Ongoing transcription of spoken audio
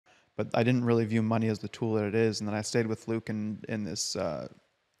but I didn't really view money as the tool that it is. And then I stayed with Luke in this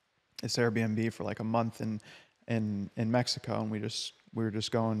Airbnb for like a month in Mexico, and we were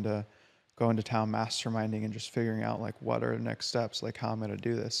just going to town masterminding and just figuring out like what are the next steps, like how I'm going to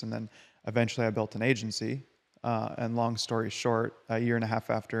do this. And then eventually I built an agency. And long story short, a year and a half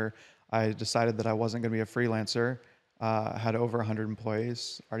after I decided that I wasn't going to be a freelancer, had over 100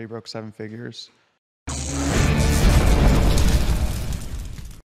 employees, already broke 7 figures.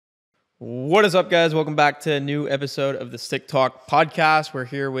 What is up, guys? Welcome back to a new episode of the Stick Talk podcast. We're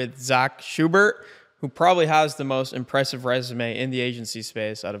here with Zach Schubert, who probably has the most impressive resume in the agency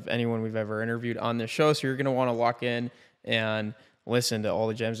space out of anyone we've ever interviewed on this show. So you're going to want to lock in and listen to all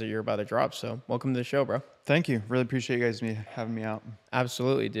the gems that you're about to drop. So welcome to the show, bro. Thank you. Really appreciate you guys having me out.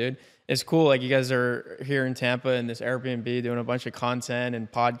 Absolutely, dude. It's cool. Like, you guys are here in Tampa in this Airbnb doing a bunch of content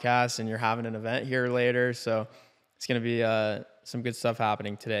and podcasts, and you're having an event here later. So it's going to be some good stuff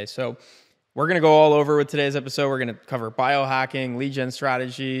happening today. So we're going to go all over with today's episode. We're going to cover biohacking, lead gen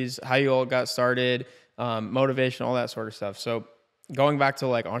strategies, how you all got started, motivation, all that sort of stuff. So going back to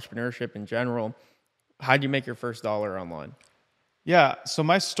like entrepreneurship in general, how'd you make your first dollar online? Yeah, so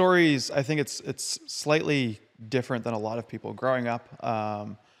my stories, I think it's slightly different than a lot of people. Growing up,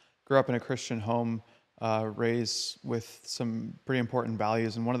 grew up in a Christian home, raised with some pretty important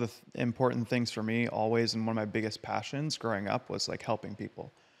values. And one of the important things for me always, and one of my biggest passions growing up, was like helping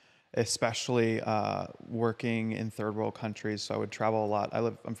people, especially working in third world countries. So I would travel a lot.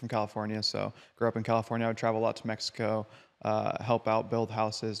 I'm from California, so grew up in California. I would travel a lot to Mexico, help out, build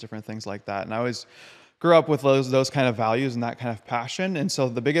houses, different things like that. And I always grew up with those kind of values and that kind of passion. And so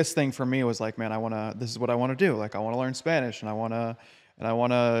the biggest thing for me was like, man, this is what I want to do. Like, I want to learn Spanish, and I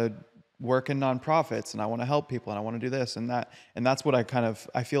want to work in nonprofits, and I want to help people, and I want to do this and that. And that's what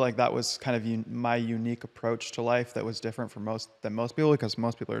I feel like that was kind of my unique approach to life that was different than most people, because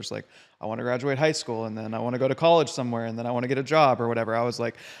most people are just like, I want to graduate high school, and then I want to go to college somewhere, and then I want to get a job or whatever. I was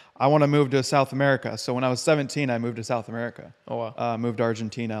like, I want to move to South America. So when I was 17, I moved to South America. Oh, wow. Moved to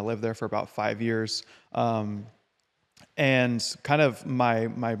Argentina, lived there for about 5 years. And kind of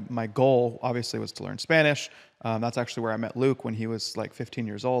my goal obviously was to learn Spanish. That's actually where I met Luke when he was like 15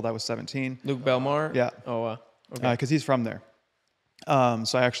 years old. I was 17. Luke Belmar? Yeah. Oh, wow. Okay. Because he's from there.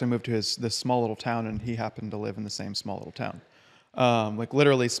 So I actually moved to this small little town, and he happened to live in the same small little town. Like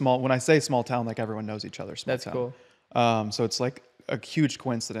literally small. When I say small town, like everyone knows each other. Small That's town. Cool. So it's like a huge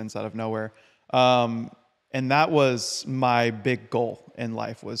coincidence out of nowhere. And that was my big goal in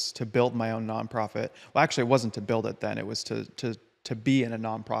life, was to build my own nonprofit. Well, actually, it wasn't to build it then. It was to be in a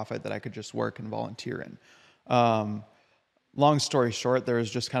nonprofit that I could just work and volunteer in. Long story short, there was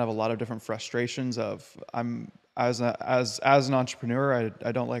just kind of a lot of different frustrations of as an entrepreneur,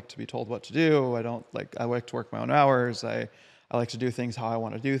 I don't like to be told what to do. I like to work my own hours. I like to do things how I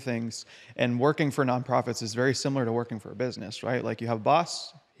want to do things. And working for nonprofits is very similar to working for a business, right? Like, you have a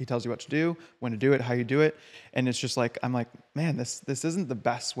boss. He tells you what to do, when to do it, how you do it. And it's just like, I'm like, man, this isn't the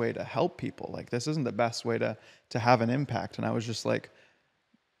best way to help people. Like, this isn't the best way to have an impact. And I was just like,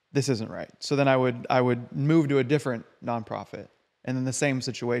 this isn't right. So then I would move to a different nonprofit, and then the same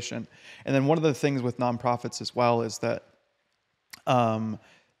situation. And then one of the things with nonprofits as well is that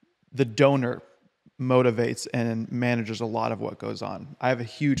the donor motivates and manages a lot of what goes on. I have a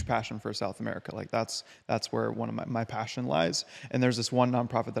huge passion for South America. Like, that's where one of my passion lies. And there's this one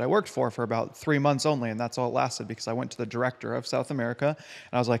nonprofit that I worked for about 3 months only, and that's all it lasted, because I went to the director of South America,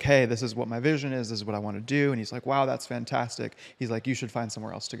 and I was like, hey, this is what my vision is. This is what I want to do. And he's like, wow, that's fantastic. He's like, you should find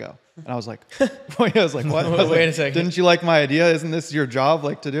somewhere else to go. And I was like, what? I was Wait a second. Didn't you like my idea? Isn't this your job,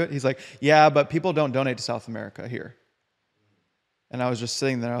 like, to do it? He's like, yeah, but people don't donate to South America here. And I was just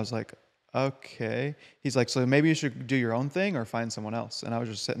sitting there. I was like, okay. He's like, so maybe you should do your own thing or find someone else. And I was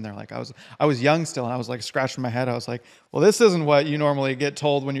just sitting there, like, I was young still, and I was like scratching my head. I was like, well, this isn't what you normally get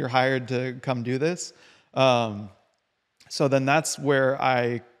told when you're hired to come do this. So then that's where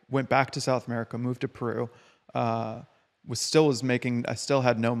I went back to South America, moved to Peru. I still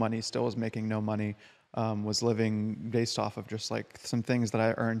had no money, still was making no money. Was living based off of just like some things that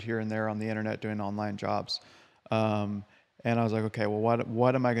I earned here and there on the internet doing online jobs. And I was like, okay, well,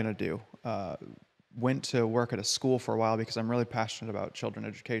 what am I going to do? Went to work at a school for a while because I'm really passionate about children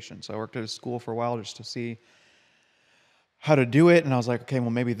education. So I worked at a school for a while just to see how to do it. And I was like, okay, well,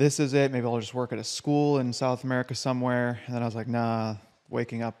 maybe this is it. Maybe I'll just work at a school in South America somewhere. And then I was like, nah,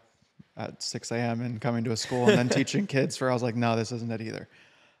 waking up at 6 a.m. and coming to a school and then teaching kids I was like, no, this isn't it either.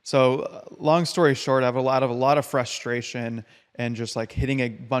 So long story short, I have a lot of frustration and just like hitting a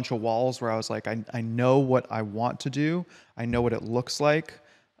bunch of walls where I was like, I know what I want to do. I know what it looks like.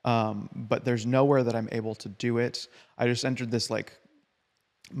 But there's nowhere that I'm able to do it. I just entered this like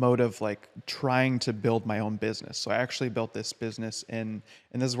mode of like trying to build my own business. So I actually built this business and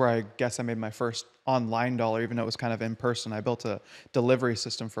this is where I guess I made my first online dollar, even though it was kind of in person. I built a delivery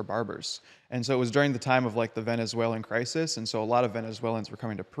system for barbers. And so it was during the time of like the Venezuelan crisis. And so a lot of Venezuelans were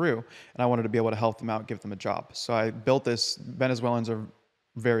coming to Peru and I wanted to be able to help them out, give them a job. So I built this. Venezuelans are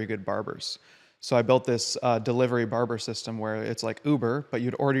very good barbers. So I built this delivery barber system where it's like Uber, but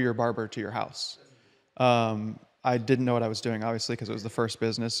you'd order your barber to your house. I didn't know what I was doing, obviously, because it was the first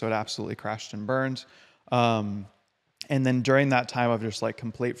business, so it absolutely crashed and burned. And then during that time of just like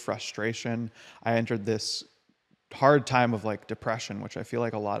complete frustration, I entered this hard time of like depression, which I feel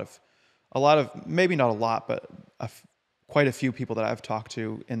like a lot of maybe not a lot, but quite a few people that I've talked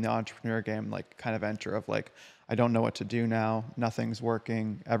to in the entrepreneur game like kind of enter of like, I don't know what to do now. Nothing's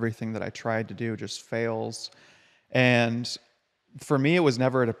working. Everything that I tried to do just fails. And for me, it was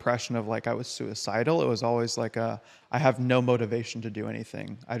never a depression of like I was suicidal. It was always like I have no motivation to do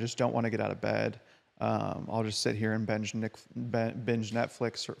anything. I just don't want to get out of bed. I'll just sit here and binge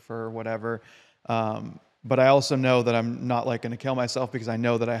Netflix for whatever. But I also know that I'm not like going to kill myself because I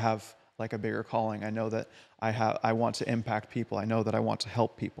know that I have like a bigger calling. I know that I want to impact people. I know that I want to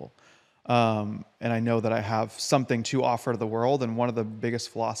help people. And I know that I have something to offer to the world. And one of the biggest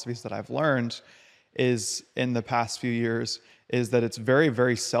philosophies that I've learned is in the past few years is that it's very,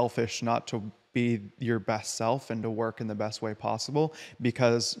 very selfish not to be your best self and to work in the best way possible,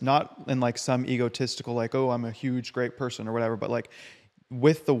 because not in like some egotistical, like, oh, I'm a huge, great person or whatever, but like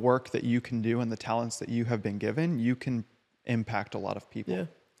with the work that you can do and the talents that you have been given, you can impact a lot of people.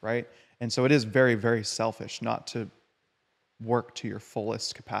 Right. And so it is very, very selfish not to work to your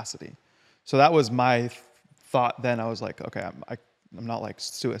fullest capacity. So that was my thought then. I was like, okay, I'm not like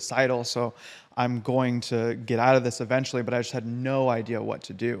suicidal, so I'm going to get out of this eventually, but I just had no idea what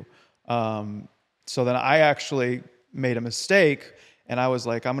to do. So then I actually made a mistake and I was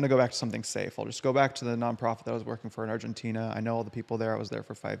like, I'm going to go back to something safe. I'll just go back to the nonprofit that I was working for in Argentina. I know all the people there. I was there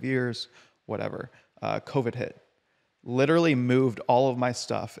for 5 years, whatever. COVID hit. Literally moved all of my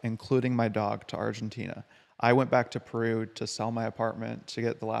stuff, including my dog, to Argentina. I went back to Peru to sell my apartment to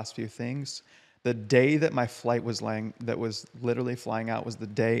get the last few things. The day that my flight was literally flying out was the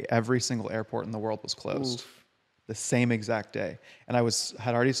day every single airport in the world was closed. Oof. The same exact day. And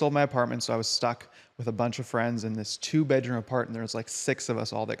had already sold my apartment, so I was stuck with a bunch of friends in this 2-bedroom apartment. There was like 6 of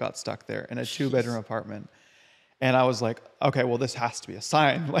us all that got stuck there in a 2-bedroom apartment. And I was like, okay, well, this has to be a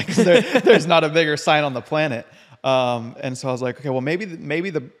sign. Like there's not a bigger sign on the planet. And so I was like, okay, well, maybe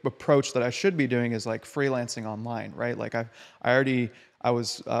the approach that I should be doing is like freelancing online, right? Like I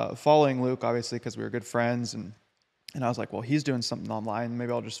was following Luke, obviously, because we were good friends, and I was like, well, he's doing something online.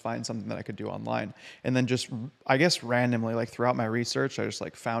 Maybe I'll just find something that I could do online. And then just, I guess, randomly, like throughout my research, I just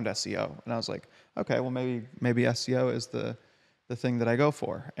like found SEO, and I was like, okay, well, maybe SEO is the thing that I go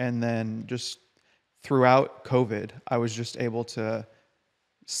for. And then just throughout COVID, I was just able to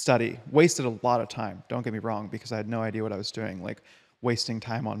study. Wasted a lot of time, don't get me wrong, because I had no idea what I was doing. Like wasting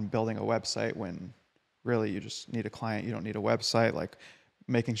time on building a website when really you just need a client, you don't need a website. Like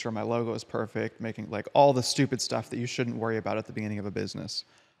making sure my logo is perfect, making like all the stupid stuff that you shouldn't worry about at the beginning of a business.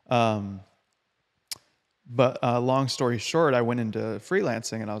 But long story short, I went into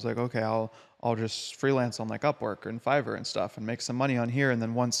freelancing and I was like, okay, I'll just freelance on like Upwork and Fiverr and stuff and make some money on here. And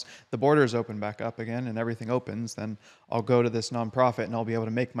then once the borders open back up again and everything opens, then I'll go to this nonprofit and I'll be able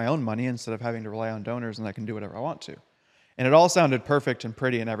to make my own money instead of having to rely on donors, and I can do whatever I want to. And it all sounded perfect and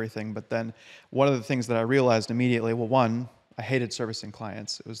pretty and everything. But then one of the things that I realized immediately, well, one, I hated servicing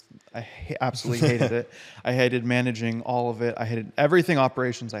clients. I absolutely hated it. I hated managing all of it. I hated everything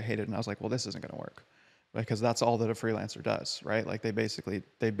operations. I hated, and I was like, well, this isn't going to work, because that's all that a freelancer does, right? Like they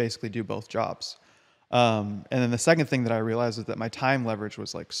basically do both jobs. And then the second thing that I realized is that my time leverage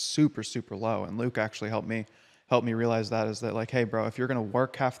was like super, super low. And Luke actually helped me realize that, is that like, hey bro, if you're going to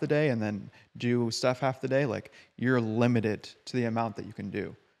work half the day and then do stuff half the day, like you're limited to the amount that you can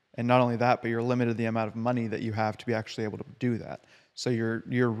do. And not only that, but you're limited to the amount of money that you have to be actually able to do that. So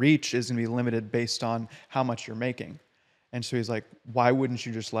your reach is going to be limited based on how much you're making. And so he's like, why wouldn't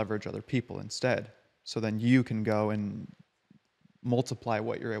you just leverage other people instead? So then you can go and multiply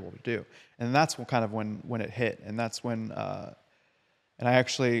what you're able to do. And that's kind of when it hit. And that's when, and I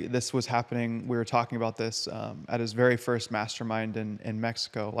actually, this was happening, we were talking about this at his very first mastermind in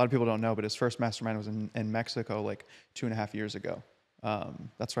Mexico. A lot of people don't know, but his first mastermind was in Mexico like 2.5 years ago.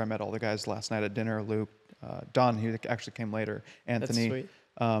 That's where I met all the guys last night at dinner. Luke, Don, he actually came later, Anthony. That's sweet.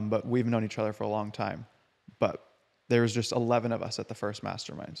 But we've known each other for a long time. But there was just 11 of us at the first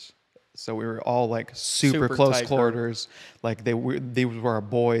masterminds. So we were all like super close quarters. Like they were our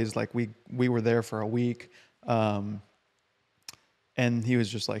boys. Like we were there for a week. And he was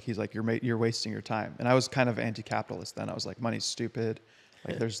just like, he's like, you're wasting your time. And I was kind of anti-capitalist then. I was like, money's stupid.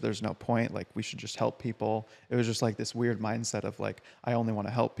 Like there's no point. Like we should just help people. It was just like this weird mindset of like, I only want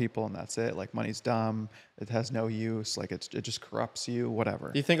to help people and that's it. Like money's dumb. It has no use. Like it just corrupts you,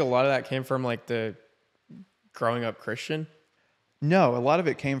 whatever. Do you think a lot of that came from like the growing up Christian? No, a lot of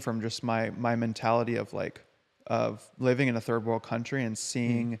it came from just my mentality of like, of living in a third world country and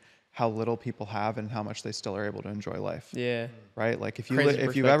seeing how little people have and how much they still are able to enjoy life. Yeah. Right. Like if Crazy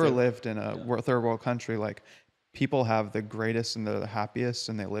you've ever perspective. lived in a third world country, like people have the greatest and they're the happiest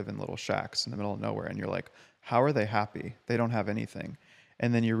and they live in little shacks in the middle of nowhere. And you're like, how are they happy? They don't have anything.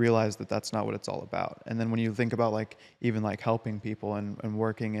 And then you realize that that's not what it's all about. And then when you think about like, even like helping people and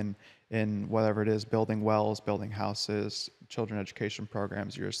working in whatever it is, building wells, building houses, children education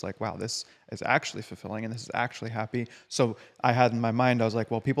programs, you're just like, wow, this is actually fulfilling and this is actually happy. So I had in my mind, I was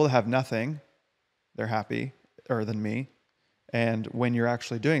like, well, people that have nothing, they're happy than me. And when you're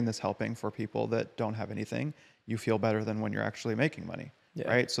actually doing this helping for people that don't have anything, you feel better than when you're actually making money. Yeah.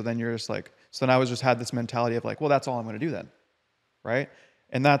 Right. So then you're just like, so then I was just had this mentality of like, well, that's all I'm going to do then. Right.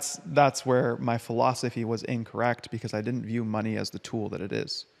 And that's where my philosophy was incorrect because I didn't view money as the tool that it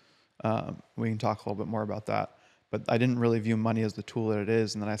is. We can talk a little bit more about that, but I didn't really view money as the tool that it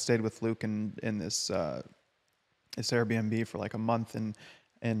is. And then I stayed with Luke in this Airbnb for like a month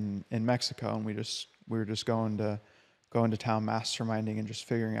in Mexico, and we were just going to town masterminding and just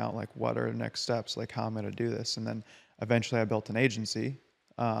figuring out like what are the next steps, like how I'm going to do this. And then eventually I built an agency.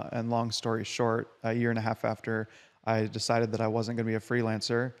 And long story short, a year and a half after I decided that I wasn't going to be a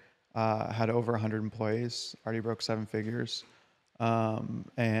freelancer, I had over 100 employees, already broke 7 figures,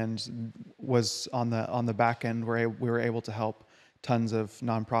 and was on the back end where we were able to help tons of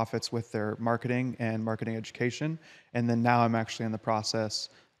nonprofits with their marketing and marketing education. And then now I'm actually in the process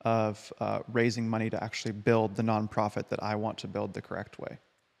of raising money to actually build the nonprofit that I want to build the correct way.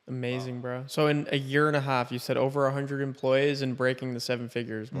 Amazing, bro. So in a year and a half, you said over 100 employees and breaking the 7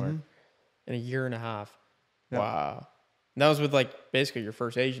 figures mark in a year and a half. Yep. Wow. And that was with like basically your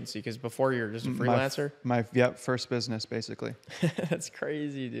first agency because before you're just a freelancer. My first business basically. That's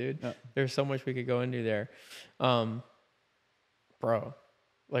crazy, dude. Yep. There's so much we could go into there. Bro,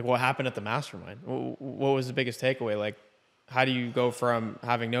 like what happened at the mastermind? What was the biggest takeaway? Like, how do you go from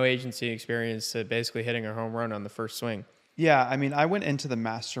having no agency experience to basically hitting a home run on the first swing? Yeah, I mean, I went into the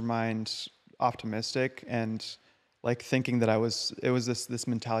mastermind optimistic and like thinking that it was this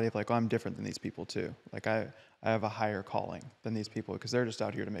mentality of like, oh, I'm different than these people too. Like I have a higher calling than these people because they're just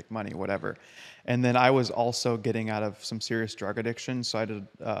out here to make money, whatever. And then I was also getting out of some serious drug addiction. So I did,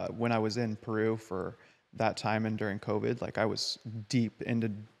 when I was in Peru for that time and during COVID, like I was deep into,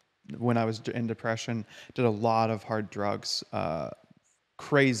 when I was in depression, did a lot of hard drugs,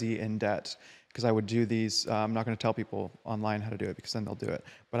 crazy in debt. Because I would do these, I'm not going to tell people online how to do it because then they'll do it.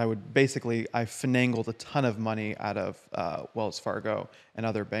 But I finagled a ton of money out of Wells Fargo and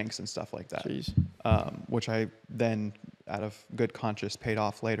other banks and stuff like that. Jeez. Which I then, out of good conscience, paid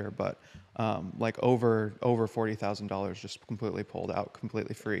off later. But like over $40,000 just completely pulled out,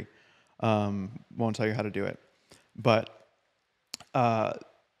 completely free. Won't tell you how to do it. But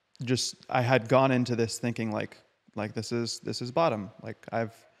just I had gone into this thinking like this is bottom. Like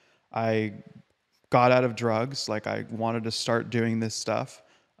I got out of drugs. Like I wanted to start doing this stuff.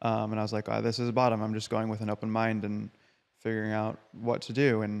 And I was like, oh, this is bottom. I'm just going with an open mind and figuring out what to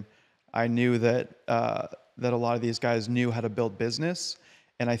do. And I knew that a lot of these guys knew how to build business.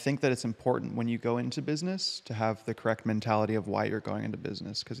 And I think that it's important when you go into business to have the correct mentality of why you're going into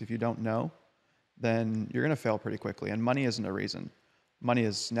business. Because if you don't know, then you're going to fail pretty quickly. And money isn't a reason. Money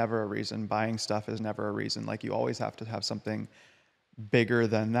is never a reason. Buying stuff is never a reason. Like you always have to have something bigger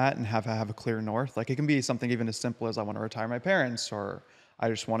than that and have a clear north. Like it can be something even as simple as I want to retire my parents, or I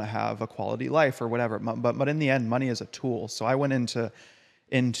just want to have a quality life or whatever. But in the end, money is a tool. So I went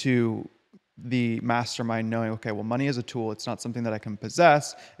into the mastermind knowing, okay, well, money is a tool. It's not something that I can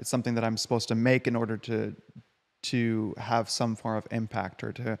possess. It's something that I'm supposed to make in order to have some form of impact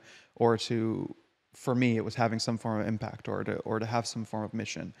for me, it was having some form of impact or to have some form of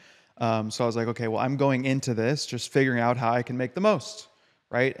mission. So I was like, okay, well, I'm going into this just figuring out how I can make the most,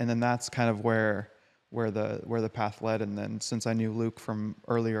 right? And then that's kind of where the path led. And then since I knew Luke from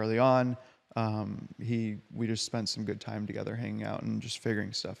early on, we just spent some good time together hanging out and just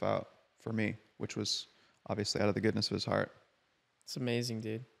figuring stuff out for me, which was obviously out of the goodness of his heart. It's amazing,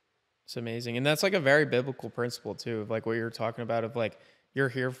 dude. It's amazing. And that's like a very biblical principle too, of like what you're talking about, of like, you're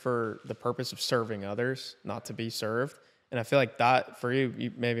here for the purpose of serving others, not to be served. And I feel like that for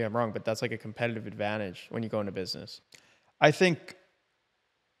you, maybe I'm wrong, but that's like a competitive advantage when you go into business. I think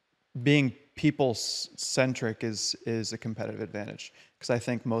being people centric is a competitive advantage, because I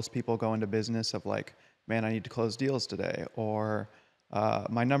think most people go into business of like, man, I need to close deals today, or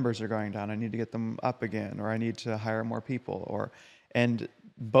my numbers are going down, I need to get them up again, or I need to hire more people, and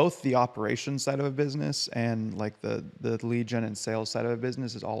both the operations side of a business and like the lead gen and sales side of a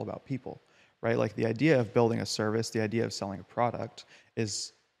business is all about people, right? Like the idea of building a service, the idea of selling a product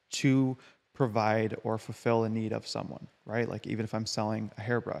is to provide or fulfill a need of someone, right? Like even if I'm selling a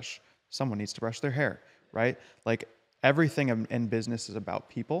hairbrush, someone needs to brush their hair, right? Like everything in business is about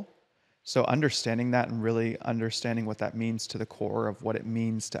people. So understanding that and really understanding what that means to the core of what it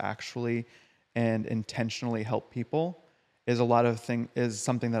means to actually and intentionally help people is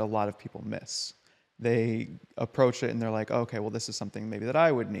something that a lot of people miss. They approach it and they're like, okay, well, this is something maybe that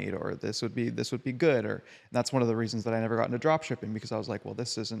I would need, or this would be good, or and that's one of the reasons that I never got into drop shipping, because I was like, well,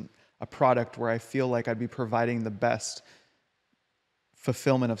 this isn't a product where I feel like I'd be providing the best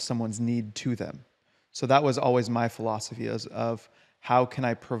fulfillment of someone's need to them. So that was always my philosophy of how can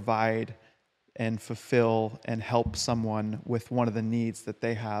I provide and fulfill and help someone with one of the needs that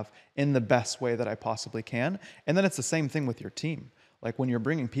they have in the best way that I possibly can. And then it's the same thing with your team. Like when you're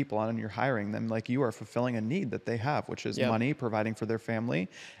bringing people on and you're hiring them, like you are fulfilling a need that they have, which is money, providing for their family.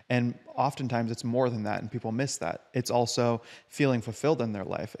 And oftentimes it's more than that, and people miss that. It's also feeling fulfilled in their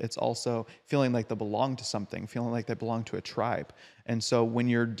life. It's also feeling like they belong to something, feeling like they belong to a tribe. And so when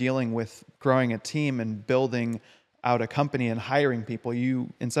you're dealing with growing a team and building out a company and hiring people, you,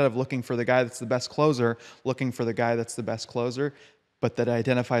 instead of looking for the guy that's the best closer, looking for the guy that's the best closer, but that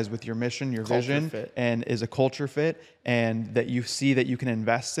identifies with your mission, your vision, and is a culture fit, and that you see that you can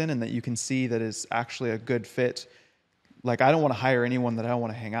invest in, and that you can see that is actually a good fit. Like, I don't want to hire anyone that I don't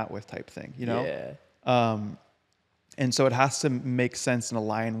want to hang out with type thing, you know? Yeah. And so it has to make sense and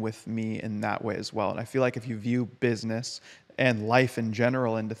align with me in that way as well. And I feel like if you view business and life in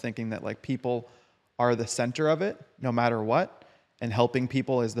general into thinking that like people are the center of it, no matter what, and helping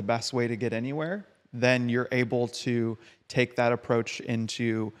people is the best way to get anywhere, then you're able to take that approach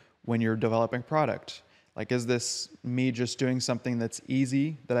into when you're developing product. Like, is this me just doing something that's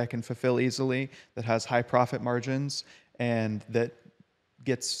easy, that I can fulfill easily, that has high profit margins, and that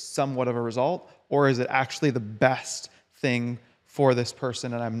gets somewhat of a result? Or is it actually the best thing for this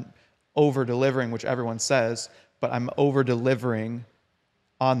person, and I'm over-delivering, which everyone says, but I'm over-delivering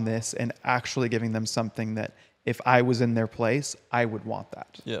on this and actually giving them something that if I was in their place, I would want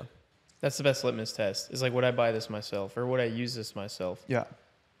that. Yeah. That's the best litmus test. Is like, would I buy this myself, or would I use this myself? Yeah.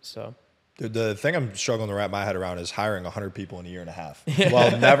 So Dude, the thing I'm struggling to wrap my head around is hiring 100 people in a year and a half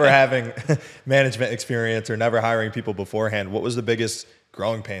while never having management experience or never hiring people beforehand. What was the biggest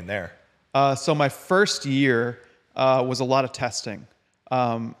growing pain there? So my first year was a lot of testing.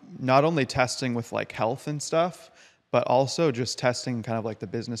 Not only testing with like health and stuff, but also just testing kind of like the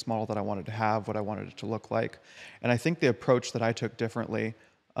business model that I wanted to have, what I wanted it to look like. And I think the approach that I took differently,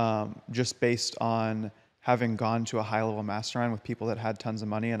 just based on having gone to a high-level mastermind with people that had tons of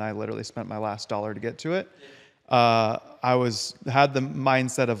money, and I literally spent my last dollar to get to it. I had the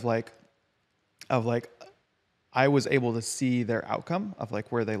mindset of like I was able to see their outcome of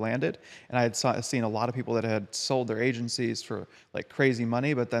like where they landed. And I had seen a lot of people that had sold their agencies for like crazy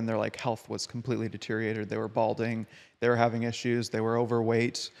money, but then their like health was completely deteriorated. They were balding, they were having issues, they were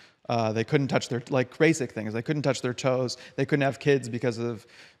overweight. They couldn't touch their, like basic things. They couldn't touch their toes. They couldn't have kids because of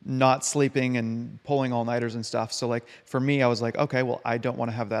not sleeping and pulling all-nighters and stuff. So like for me, I was like, okay, well, I don't want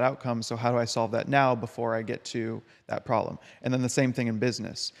to have that outcome. So how do I solve that now before I get to that problem? And then the same thing in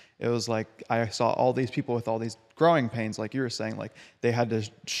business. It was like I saw all these people with all these growing pains, like you were saying, like they had to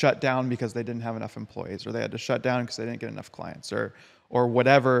shut down because they didn't have enough employees, or they had to shut down because they didn't get enough clients, or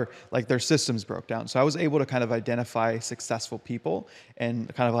whatever, like their systems broke down. So I was able to kind of identify successful people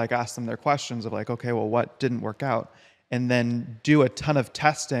and kind of like ask them their questions of like, okay, well, what didn't work out? And then do a ton of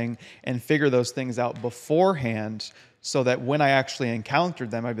testing and figure those things out beforehand so that when I actually encountered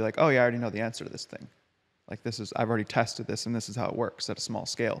them, I'd be like, oh yeah, I already know the answer to this thing. Like I've already tested this and this is how it works at a small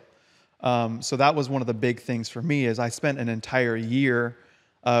scale. So that was one of the big things for me is I spent an entire year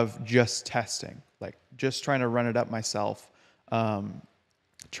of just testing, like just trying to run it up myself. One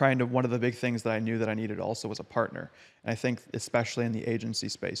of the big things that I knew that I needed also was a partner. And I think especially in the agency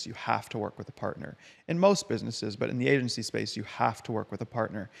space, you have to work with a partner. In most businesses, but in the agency space, you have to work with a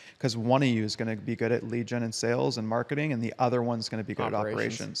partner because one of you is going to be good at lead gen and sales and marketing, and the other one's going to be good at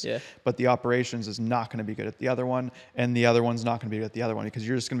operations. Yeah. But the operations is not going to be good at the other one, and the other one's not going to be good at the other one because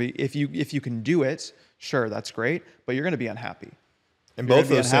you're just going to be, if you can do it, sure, that's great, but you're going to be unhappy. And both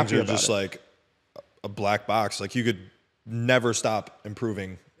those things are just like a black box. Like you could never stop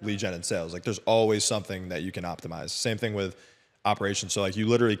improving lead gen and sales. Like there's always something that you can optimize. Same thing with operation. So like you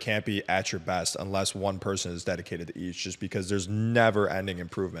literally can't be at your best unless one person is dedicated to each, just because there's never ending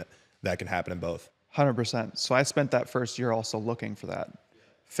improvement that can happen in both. 100%. So I spent that first year also looking for that.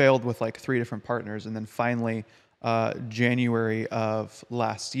 Failed with like 3 different partners. And then finally, January of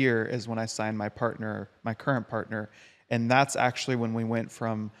last year is when I signed my current partner. And that's actually when we went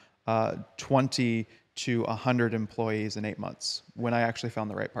from 20 to 100 employees in 8 months, when I actually found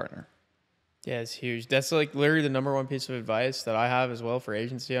the right partner. Yeah, it's huge. That's like literally the number one piece of advice that I have as well for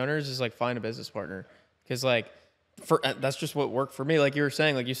agency owners is like find a business partner. Because like that's just what worked for me. Like you were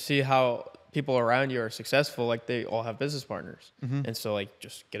saying, like you see how people around you are successful, like they all have business partners. And so like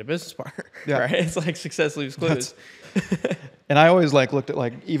just get a business partner, right? It's like success leaves clues. And I always like looked at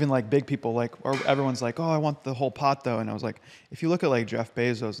like even like big people, like, or everyone's like, oh, I want the whole pot though. And I was like, if you look at like Jeff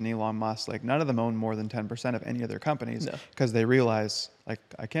Bezos and Elon Musk, like none of them own more than 10% of any of their companies because they realize like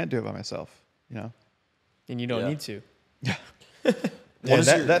I can't do it by myself, you know? And you don't need to. Yeah. And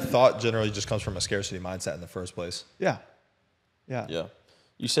that thought generally just comes from a scarcity mindset in the first place. Yeah.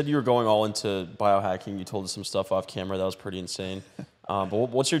 You said you were going all into biohacking. You told us some stuff off camera. That was pretty insane. But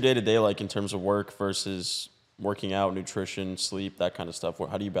what's your day-to-day like in terms of work versus working out, nutrition, sleep, that kind of stuff?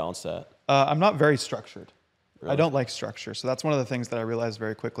 How do you balance that? I'm not very structured. Really? I don't like structure. So that's one of the things that I realized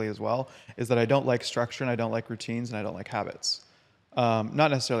very quickly as well, is that I don't like structure and I don't like routines and I don't like habits. Not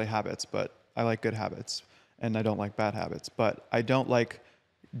necessarily habits, but I like good habits and I don't like bad habits. But I don't like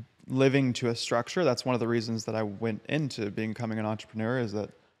living to a structure. That's one of the reasons that I went into becoming an entrepreneur, is that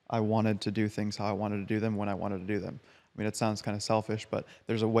I wanted to do things how I wanted to do them when I wanted to do them. I mean, it sounds kind of selfish, but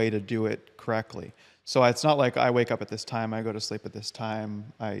there's a way to do it correctly. So it's not like I wake up at this time, I go to sleep at this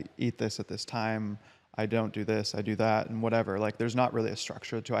time, I eat this at this time, I don't do this, I do that, and whatever. Like, there's not really a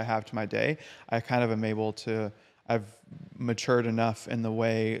structure to I have to my day. I kind of am able to, I've matured enough in the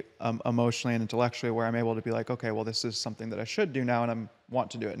way emotionally and intellectually where I'm able to be like, okay, well, this is something that I should do now and I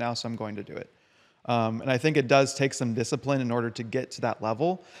want to do it now, so I'm going to do it. And I think it does take some discipline in order to get to that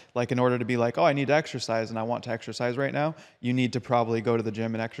level. Like in order to be like, oh, I need to exercise and I want to exercise right now, you need to probably go to the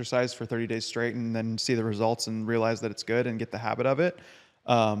gym and exercise for 30 days straight and then see the results and realize that it's good and get the habit of it.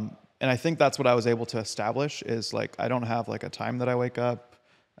 And I think that's what I was able to establish, is like, I don't have like a time that I wake up.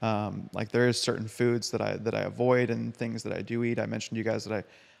 Like there is certain foods that I avoid and things that I do eat. I mentioned to you guys that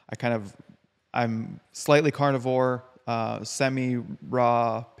I'm slightly carnivore,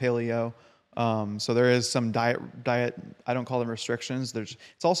 semi-raw, paleo. So there is some diet, I don't call them restrictions. It's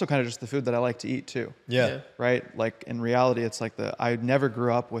also kind of just the food that I like to eat too. Yeah. Right? Like in reality, it's like I never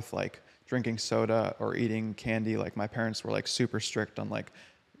grew up with like drinking soda or eating candy. Like my parents were like super strict on like,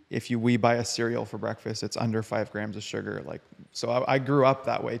 we buy a cereal for breakfast, it's under 5 grams of sugar. Like, so I grew up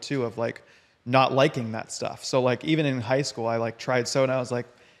that way too, of like not liking that stuff. So like even in high school, I like tried soda and I was like,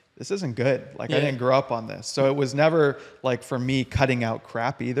 this isn't good. Like I didn't grow up on this. So it was never like for me cutting out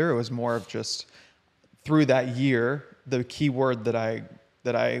crap either. It was more of just through that year, the key word that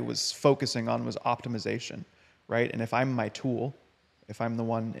I was focusing on was optimization, right? And if I'm my tool, if I'm the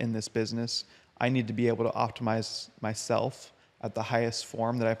one in this business, I need to be able to optimize myself at the highest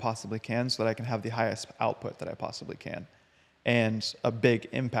form that I possibly can so that I can have the highest output that I possibly can. And a big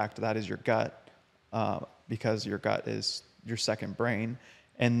impact of that is your gut, because your gut is your second brain.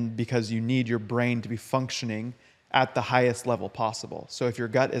 And because you need your brain to be functioning at the highest level possible. So if your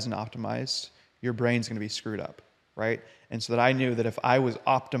gut isn't optimized, your brain's going to be screwed up, right? And so that I knew that if I was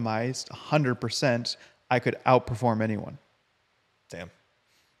optimized 100%, I could outperform anyone. Damn.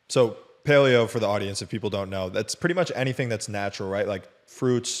 So paleo, for the audience, if people don't know, that's pretty much anything that's natural, right? Like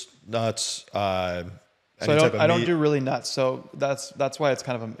fruits, nuts, so I don't do really nuts. So that's why it's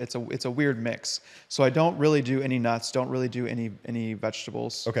kind of it's a weird mix. So I don't really do any nuts. Don't really do any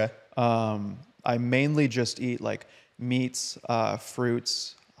vegetables. Okay. I mainly just eat like meats,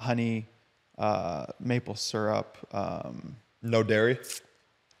 fruits, honey, maple syrup. No dairy.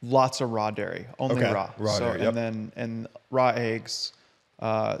 Lots of raw dairy. Only raw. Raw dairy. Yep. And raw eggs.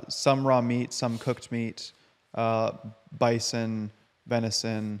 Some raw meat. Some cooked meat. Bison,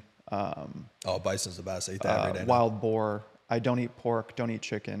 venison. Bison's the best. I eat that every day. Wild boar. I don't eat pork. Don't eat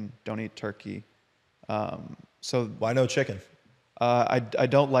chicken. Don't eat turkey. So why no chicken? I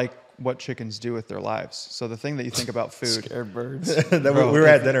don't like what chickens do with their lives. So the thing that you think about food. Scared birds. We were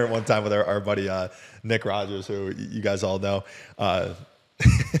at dinner one time with our buddy Nick Rogers, who you guys all know.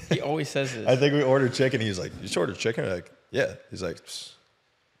 He always says this. I think we ordered chicken. He's like, "You just ordered chicken?" We're like, yeah. He's like,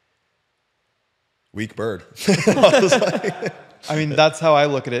 weak bird. I was like, I mean, that's how I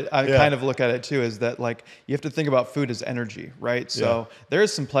look at it. I kind of look at it too, is that like you have to think about food as energy, right? So there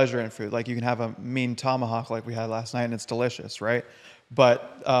is some pleasure in food. Like you can have a mean tomahawk like we had last night and it's delicious, right?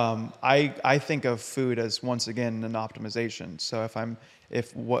 But I think of food as, once again, an optimization. So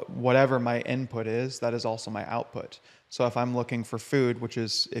whatever my input is, that is also my output. So if I'm looking for food, which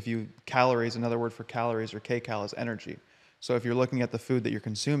is, calories, another word for calories or kcal is energy. So if you're looking at the food that you're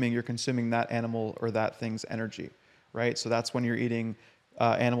consuming that animal or that thing's energy, right? So that's when you're eating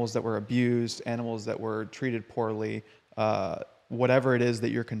animals that were abused, animals that were treated poorly, whatever it is that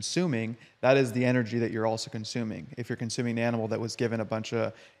you're consuming, that is the energy that you're also consuming. If you're consuming an animal that was given a bunch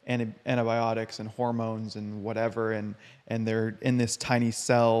of antibiotics and hormones and whatever, and they're in this tiny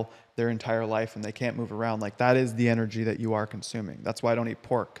cell their entire life and they can't move around, like that is the energy that you are consuming. That's why I don't eat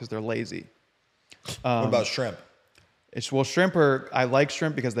pork, because they're lazy. What about shrimp? Shrimp I like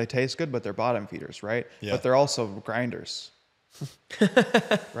shrimp because they taste good, but they're bottom feeders, right? Yeah. But they're also grinders. I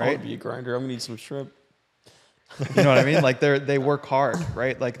Right? would be a grinder. I'm gonna need some shrimp. You know what I mean? Like they work hard,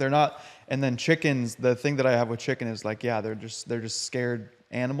 right? Like they're not. And then chickens, the thing that I have with chicken is like, yeah, they're just scared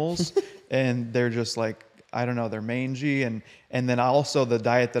animals, and they're just like, I don't know, they're mangy, and then also the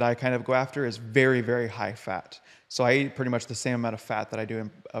diet that I kind of go after is very, very high fat. So I eat pretty much the same amount of fat that I do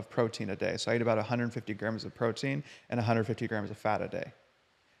of protein a day. So I eat about 150 grams of protein and 150 grams of fat a day,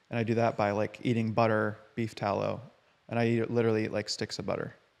 and I do that by like eating butter, beef tallow, and I literally eat like sticks of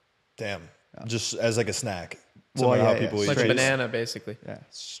butter. Damn. Just as like a snack. Well, Similar to yeah, how people yeah. eat Like Straight a cheese. banana, basically. Yeah,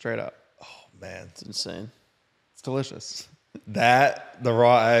 straight up. Oh man. It's insane. It's delicious. The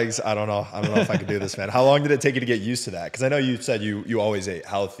raw eggs, I don't know if I could do this, man. How long did it take you to get used to that? Because I know you said you always ate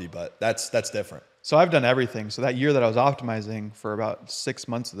healthy, but that's different. So I've done everything. So that year that I was optimizing, for about 6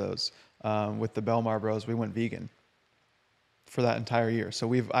 months of those, with the Belmar bros, we went vegan for that entire year. So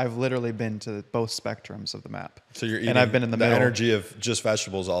I've literally been to both spectrums of the map. So you're eating and I've been in the middle. energy of just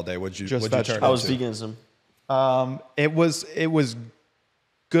vegetables all day. What'd you turn vegetables. into? How was veganism? It was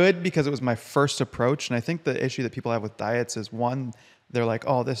good because it was my first approach. And I think the issue that people have with diets is, one, they're like,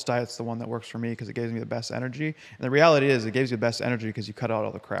 oh, this diet's the one that works for me because it gives me the best energy. And the reality is it gives you the best energy because you cut out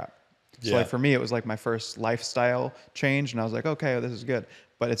all the crap. So Yeah. like for me, it was like my first lifestyle change, and I was like, okay, this is good.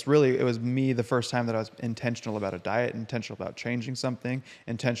 But it was me the first time that I was intentional about a diet, intentional about changing something,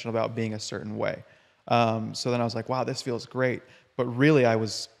 intentional about being a certain way. So then I was like, wow, this feels great. But really, I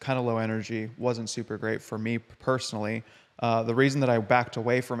was kind of low energy, wasn't super great for me personally. The reason that I backed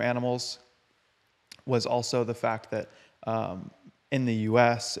away from animals was also the fact that in the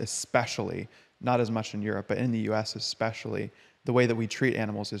US especially, not as much in Europe, but in the US especially, the way that we treat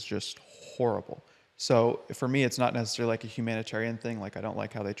animals is just horrible. So for me, it's not necessarily like a humanitarian thing. Like, I don't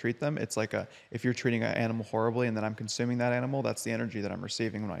like how they treat them. It's like if you're treating an animal horribly and then I'm consuming that animal, that's the energy that I'm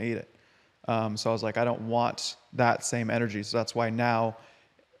receiving when I eat it. So I was like, I don't want that same energy. So that's why now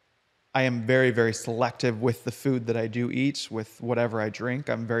I am very, very selective with the food that I do eat, with whatever I drink.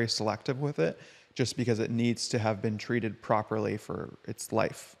 I'm very selective with it, just because it needs to have been treated properly for its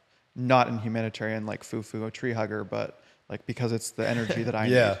life. Not in humanitarian, like foo-foo, a tree hugger, but like because it's the energy that I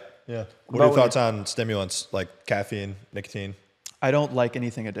need. Yeah. What are your thoughts on stimulants like caffeine, nicotine? I don't like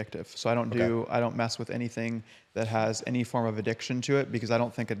anything addictive. So I don't mess with anything that has any form of addiction to it, because I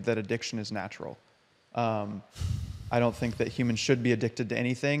don't think that addiction is natural. I don't think that humans should be addicted to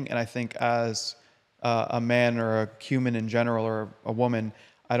anything. And I think as a man or a human in general, or a woman,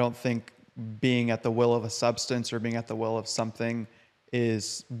 I don't think being at the will of a substance or being at the will of something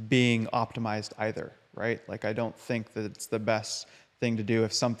is being optimized either, right? Like, I don't think that it's the best thing to do.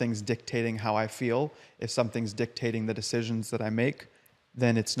 If something's dictating how I feel, if something's dictating the decisions that I make,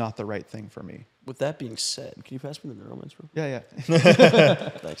 then it's not the right thing for me. With that being said, can you pass me the Neuromins, bro? Yeah.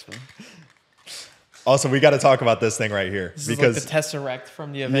 Thanks, man. Also, we got to talk about this thing right here, This because is like the Tesseract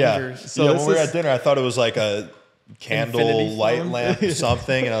from the Avengers. So when this we were is- at dinner, I thought it was like a candle Infinity light Stone? lamp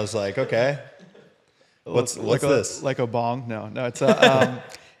something, and I was like, okay, what's this? Like a bong? No, it's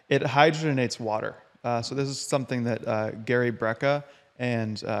it hydrogenates water. So this is something that Gary Brecka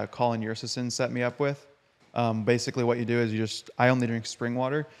and Colin Yersison set me up with. Basically, what you do is I only drink spring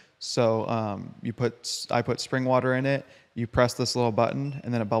water. So I put spring water in it. You press this little button,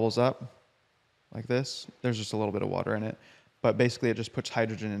 and then it bubbles up like this. There's just a little bit of water in it, but basically it just puts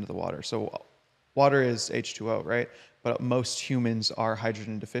hydrogen into the water. So water is H2O, right? But most humans are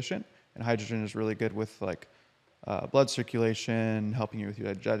hydrogen deficient, and hydrogen is really good with like blood circulation, helping you with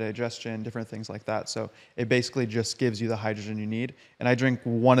your digestion, different things like that. So it basically just gives you the hydrogen you need. And I drink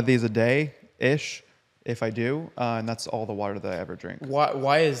one of these a day-ish, if I do, and that's all the water that I ever drink.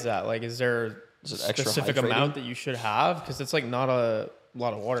 Why is that? Like, is there a Is it extra specific hydrating? amount that you should have? Because it's like not a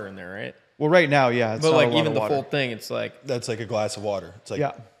lot of water in there, right? Well, right now, yeah, it's But not like a lot even of the water. full thing, it's like, That's like a glass of water. It's like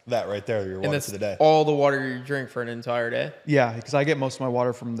Yeah. that right there, your and water that's for the day. all the water you drink for an entire day. Yeah, because I get most of my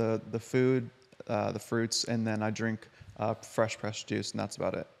water from the food, the fruits, and then I drink fresh pressed juice, and that's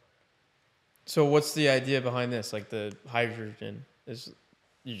about it. So what's the idea behind this? Like the hydrogen is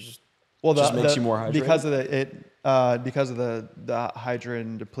you just Well, Just makes you more hydrated? because of the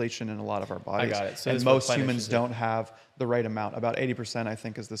hydrogen depletion in a lot of our bodies. got it. So and it's most replenishes humans it. don't have the right amount. About 80%, I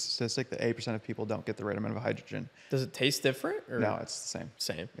think, is the statistic that 80% of people don't get the right amount of hydrogen. does it taste different or No, it's the same.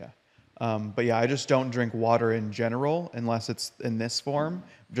 same? Yeah. But yeah, I just don't drink water in general unless it's in this form,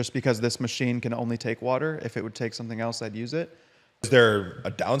 just because this machine can only take water. If it would take something else, I'd use it. Is there a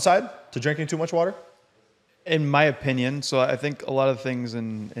downside to drinking too much water? In my opinion, so I think a lot of things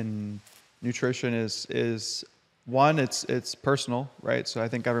in nutrition is one, it's personal, right? So I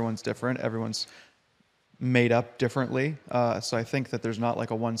think everyone's different. Everyone's made up differently. So I think that there's not like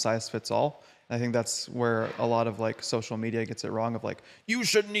a one size fits all. I think that's where a lot of like social media gets it wrong of like, you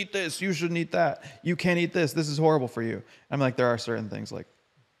shouldn't eat this, you shouldn't eat that, you can't eat this is horrible for you. I'm like, there are certain things like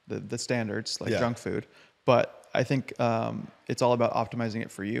the standards, like junk food. But I think it's all about optimizing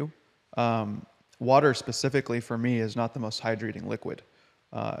it for you. Water specifically for me is not the most hydrating liquid.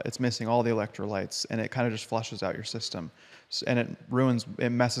 It's missing all the electrolytes, and it kind of just flushes out your system. And it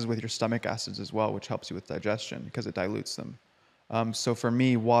messes with your stomach acids as well, which helps you with digestion because it dilutes them. So for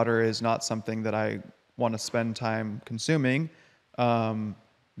me, water is not something that I want to spend time consuming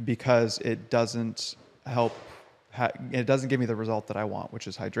because it doesn't help. It doesn't give me the result that I want, which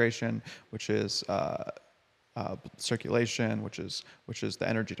is hydration, which is circulation, which is the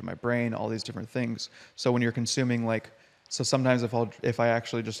energy to my brain, all these different things. So when you're consuming so sometimes if I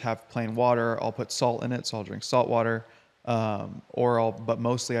actually just have plain water, I'll put salt in it, so I'll drink salt water, but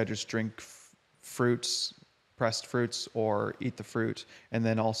mostly I just drink fruits, pressed fruits, or eat the fruit, and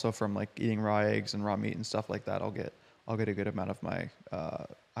then also from like eating raw eggs and raw meat and stuff like that, I'll get a good amount of my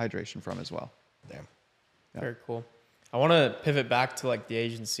hydration from as well. Damn. Yeah. Very cool. I want to pivot back to like the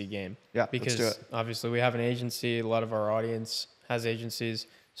agency game. Yeah, because let's do it. obviously we have an agency. A lot of our audience has agencies.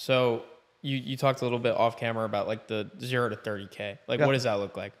 So you talked a little bit off camera about like the 0 to 30K. Like, Yeah. what does that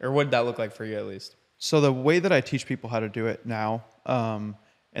look like, or what did that look like for you at least? So the way that I teach people how to do it now, and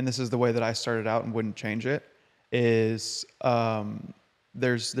this is the way that I started out and wouldn't change it, is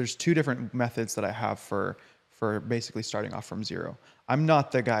there's two different methods that I have for basically starting off from zero. I'm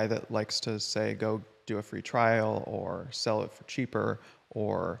not the guy that likes to say go do a free trial or sell it for cheaper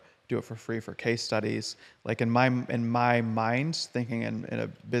or do it for free for case studies. Like in my mind, thinking in a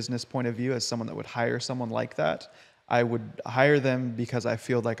business point of view as someone that would hire someone like that, I would hire them because I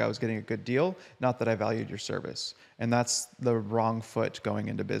feel like I was getting a good deal, not that I valued your service. And that's the wrong foot going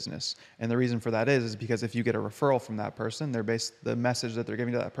into business. And the reason for that is because if you get a referral from that person, the message that they're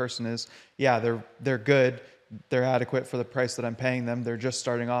giving to that person is, yeah, they're good, they're adequate for the price that I'm paying them, they're just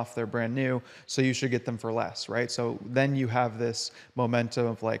starting off, they're brand new, so you should get them for less, right? So then you have this momentum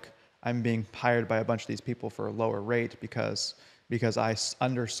of like, I'm being hired by a bunch of these people for a lower rate because I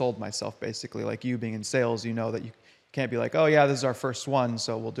undersold myself, basically. Like you being in sales, you know that you can't be like, oh yeah, this is our first one,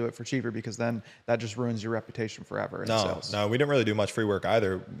 so we'll do it for cheaper, because then that just ruins your reputation forever in sales. No, we didn't really do much free work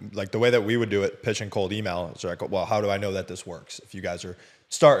either. Like the way that we would do it, pitching cold email, it's like, well, how do I know that this works? If you guys are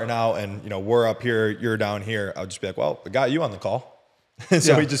starting out and we're up here, you're down here, I would just be like, well, I got you on the call.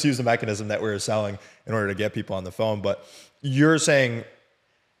 So we just use the mechanism that we were selling in order to get people on the phone. But you're saying,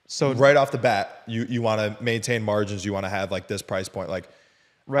 so right off the bat, you want to maintain margins, you want to have like this price point, like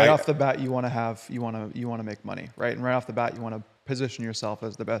off the bat, you want to make money, right? And right off the bat, you want to position yourself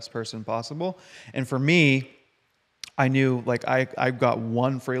as the best person possible. And for me, I knew like I got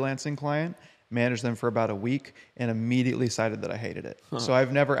one freelancing client, managed them for about a week, and immediately decided that I hated it. So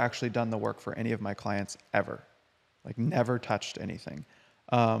I've never actually done the work for any of my clients ever, like never touched anything,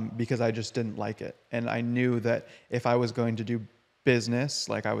 because I just didn't like it. And I knew that if I was going to do business,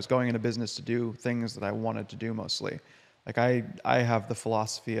 like I was going into business to do things that I wanted to do mostly. Like I have the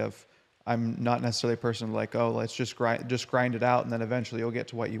philosophy of, I'm not necessarily a person like, oh, let's just grind it out and then eventually you'll get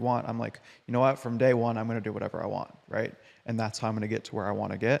to what you want. I'm like, you know what? From day one, I'm going to do whatever I want, right? And that's how I'm going to get to where I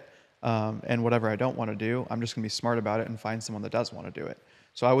want to get. And whatever I don't want to do, I'm just going to be smart about it and find someone that does want to do it.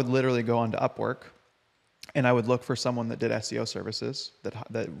 So I would literally go onto Upwork and I would look for someone that did SEO services,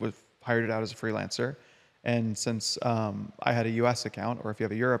 that was hired it out as a freelancer. And since I had a US account, or if you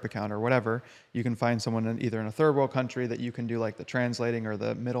have a Europe account or whatever, you can find someone either in a third world country that you can do like the translating or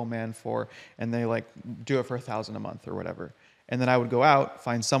the middleman for, and they like do it for $1,000 a month or whatever. And then I would go out,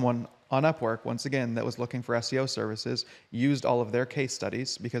 find someone on Upwork, once again, that was looking for SEO services, used all of their case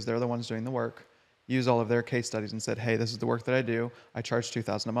studies because they're the ones doing the work, used all of their case studies and said, hey, this is the work that I do. I charge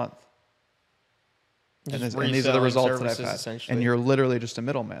 $2,000 a month. And, Just and these are the reselling results that I've services, had. essentially. And you're literally just a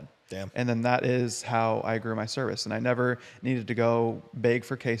middleman. Damn. And then that is how I grew my service. And I never needed to go beg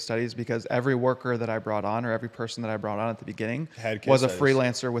for case studies because every worker that I brought on or every person that I brought on at the beginning Had case was a studies.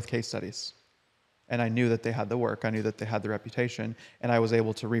 freelancer with case studies. And I knew that they had the work. I knew that they had the reputation. And I was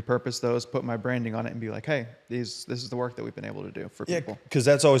able to repurpose those, put my branding on it, and be like, hey, this is the work that we've been able to do for people. Because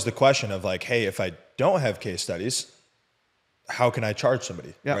that's always the question of like, hey, if I don't have case studies, how can I charge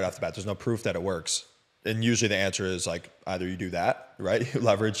somebody right off the bat? There's no proof that it works. And usually the answer is like, either you do that, right? You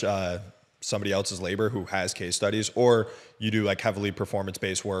leverage somebody else's labor who has case studies, or you do like heavily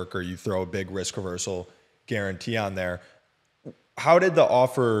performance-based work, or you throw a big risk reversal guarantee on there. How did the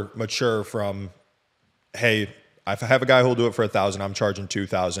offer mature from, hey, if I have a guy who'll do it for $1,000, I'm charging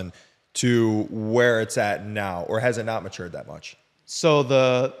 $2,000, to where it's at now, or has it not matured that much? So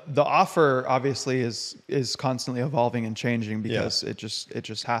the offer obviously is constantly evolving and changing because it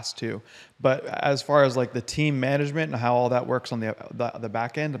just has to. But as far as like the team management and how all that works on the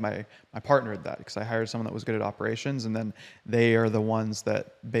back end, my partner did that because I hired someone that was good at operations, and then they are the ones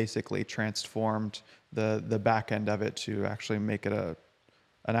that basically transformed the back end of it to actually make it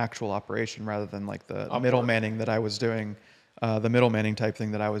an actual operation rather than like the middlemanning that I was doing, the middlemanning type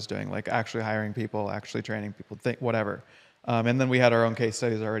thing that I was doing, like actually hiring people, actually training people, whatever. And then we had our own case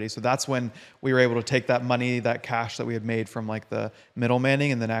studies already. So that's when we were able to take that money, that cash that we had made from like the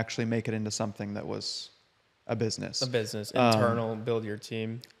middlemanning, and then actually make it into something that was a business. A business, internal, build your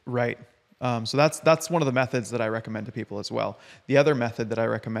team. Right. So that's one of the methods that I recommend to people as well. The other method that I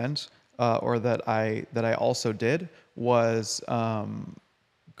recommend, or that I also did, was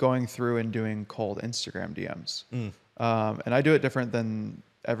going through and doing cold Instagram DMs. And I do it different than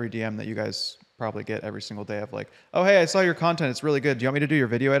every DM that you guys probably get every single day of like, oh, hey, I saw your content. It's really good. Do you want me to do your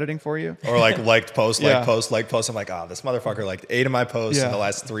video editing for you? Or like liked post, like post, like post. I'm like, oh, this motherfucker liked 8 of my posts in the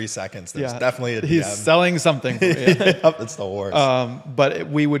last 3 seconds. There's definitely a DM. He's selling something for you. It's the worst. But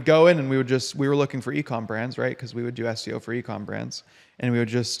we would go in and we were looking for e-com brands, right? Because we would do SEO for e-com brands. And we would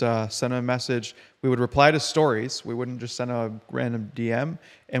just send them a message. We would reply to stories. We wouldn't just send a random DM.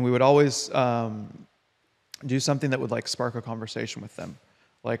 And we would always do something that would like spark a conversation with them.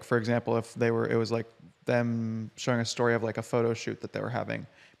 Like, for example, if it was like them showing a story of like a photo shoot that they were having.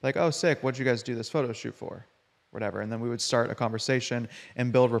 Like, oh, sick, what'd you guys do this photo shoot for? Whatever. And then we would start a conversation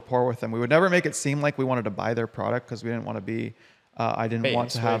and build rapport with them. We would never make it seem like we wanted to buy their product because we didn't want to be, I didn't want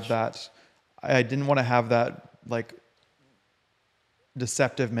to have that like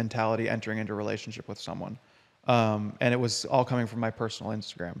deceptive mentality entering into a relationship with someone. And it was all coming from my personal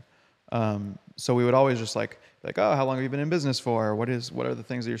Instagram. So we would always just like, oh, how long have you been in business for? What are the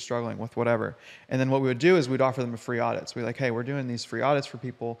things that you're struggling with? Whatever. And then what we would do is we'd offer them a free audit. So we're like, hey, we're doing these free audits for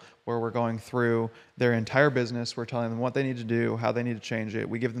people where we're going through their entire business. We're telling them what they need to do, how they need to change it.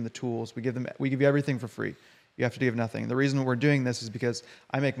 We give them the tools. We give you everything for free. You have to give nothing. The reason we're doing this is because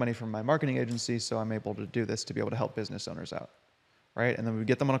I make money from my marketing agency, so I'm able to do this to be able to help business owners out, right? And then we would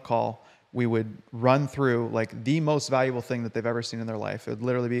get them on a call. We would run through like the most valuable thing that they've ever seen in their life. It would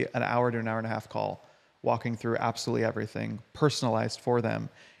literally be an hour to an hour and a half call, walking through absolutely everything, personalized for them.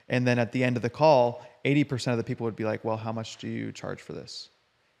 And then at the end of the call, 80% of the people would be like, well, how much do you charge for this?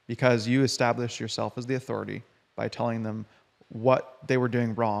 Because you established yourself as the authority by telling them what they were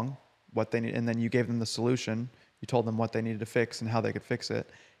doing wrong, what they need, and then you gave them the solution. You told them what they needed to fix and how they could fix it.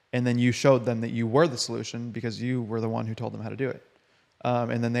 And then you showed them that you were the solution because you were the one who told them how to do it.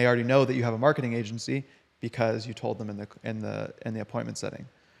 And then they already know that you have a marketing agency because you told them in the appointment setting.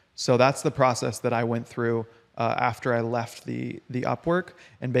 So that's the process that I went through after I left the Upwork.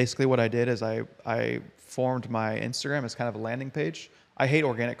 And basically what I did is I formed my Instagram as kind of a landing page. I hate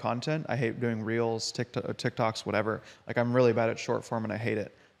organic content. I hate doing reels, TikToks, whatever. Like I'm really bad at short form and I hate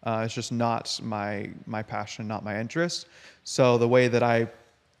it. It's just not my passion, not my interest. So the way that I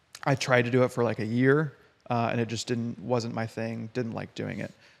tried to do it for like a year, and it just wasn't my thing, didn't like doing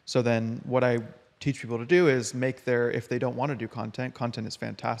it. So then what I teach people to do is if they don't want to do content is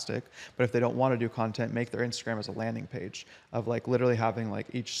fantastic, but if they don't want to do content, make their Instagram as a landing page of like literally having like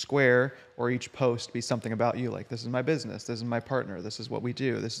each square or each post be something about you. Like, this is my business, this is my partner, this is what we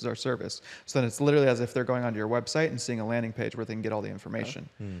do, this is our service. So then it's literally as if they're going onto your website and seeing a landing page where they can get all the information.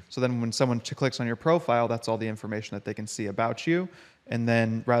 So then when someone clicks on your profile, that's all the information that they can see about you. And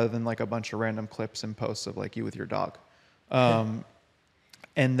then rather than like a bunch of random clips and posts of like you with your dog.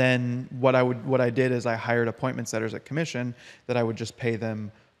 And then what I did is I hired appointment setters at commission that I would just pay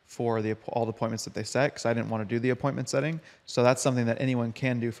them for all the appointments that they set, because I didn't want to do the appointment setting. So that's something that anyone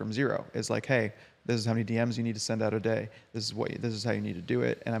can do from zero. Is like, hey, this is how many DMs you need to send out a day. This is how you need to do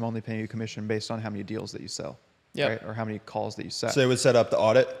it, and I'm only paying you commission based on how many deals that you sell. Yep. right? Or how many calls that you set. So they would set up the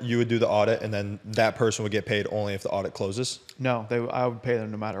audit, you would do the audit, and then that person would get paid only if the audit closes? No, I would pay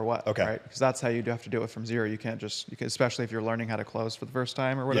them no matter what. Okay. Right? Because that's how you do have to do it from zero. You can't especially if you're learning how to close for the first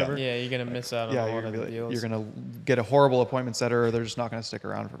time or whatever. Yeah, you're gonna miss out on a lot of the deals. You're gonna get a horrible appointment setter, or they're just not gonna stick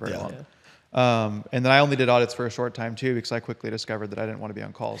around for very long. Yeah. And then I only did audits for a short time too, because I quickly discovered that I didn't want to be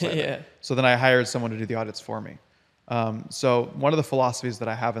on calls. Yeah. So then I hired someone to do the audits for me. So one of the philosophies that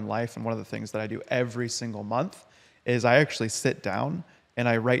I have in life, and one of the things that I do every single month, is I actually sit down and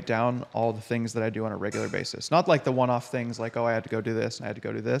I write down all the things that I do on a regular basis. Not like the one-off things like, oh, I had to go do this and I had to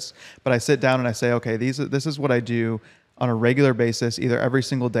go do this, but I sit down and I say, okay, this is what I do on a regular basis, either every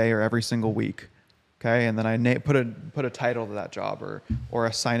single day or every single week. Okay, and then I put a title to that job, or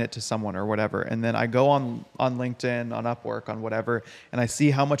assign it to someone or whatever, and then I go on LinkedIn, on Upwork, on whatever, and I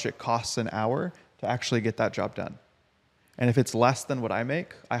see how much it costs an hour to actually get that job done. And if it's less than what I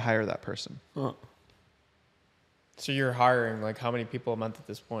make, I hire that person. Huh. So you're hiring like how many people a month at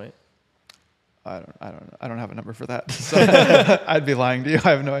this point? I don't have a number for that. So I'd be lying to you.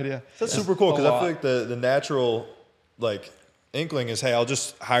 I have no idea. That's super cool, because a I feel lot. like the natural inkling is, hey, I'll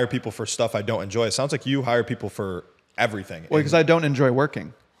just hire people for stuff I don't enjoy. It sounds like you hire people for everything. Well, because I don't enjoy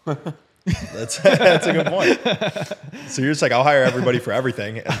working. That's a good point. So you're just like, I'll hire everybody for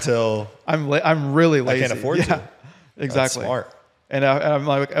everything until I'm really lazy. I can't afford to. Exactly. That's smart. And I'm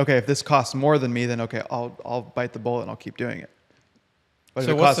like, okay, if this costs more than me, then okay, I'll bite the bullet and I'll keep doing it. But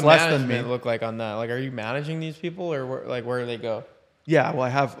So if it what's costs the less than management me, look like on that? Like, are you managing these people, or where do they go? yeah,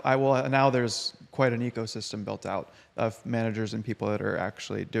 well, now there's quite an ecosystem built out of managers and people that are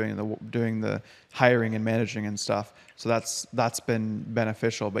actually doing the hiring and managing and stuff. So that's been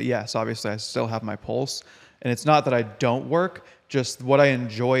beneficial. But yes, obviously I still have my pulse, and it's not that I don't work. Just what I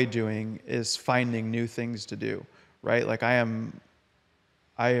enjoy doing is finding new things to do. Right? Like I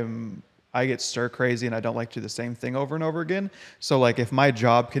get stir crazy and I don't like to do the same thing over and over again. So like if my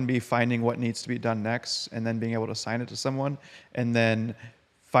job can be finding what needs to be done next and then being able to assign it to someone, and then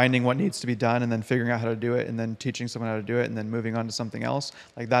finding what needs to be done and then figuring out how to do it and then teaching someone how to do it and then moving on to something else,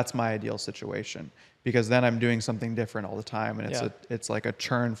 like that's my ideal situation, because then I'm doing something different all the time, and it's like a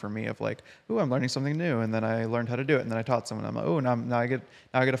churn for me of like, ooh, I'm learning something new, and then I learned how to do it, and then I taught someone. I'm like, oh, now I get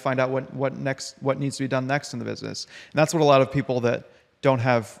to find out what needs to be done next in the business. And that's what a lot of people that don't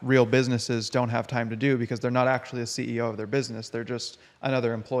have real businesses don't have time to do, because they're not actually a CEO of their business. They're just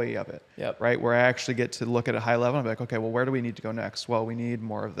another employee of it. Yep. Right? Where I actually get to look at a high level and be like, okay, well, where do we need to go next? Well, we need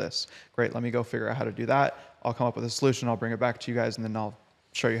more of this. Great. Let me go figure out how to do that. I'll come up with a solution. I'll bring it back to you guys, and then I'll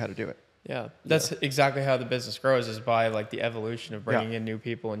show you how to do it. Yeah, that's exactly how the business grows, is by like the evolution of bringing in new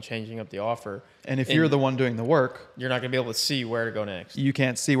people and changing up the offer. And if you're the one doing the work, you're not going to be able to see where to go next. You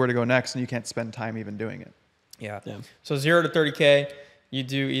can't see where to go next, and you can't spend time even doing it. Yeah. So 0 to 30K, you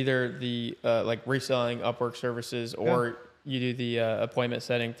do either the like reselling Upwork services, or you do the appointment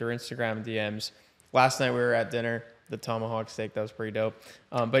setting through Instagram DMs. Last night we were at dinner, the tomahawk steak, that was pretty dope.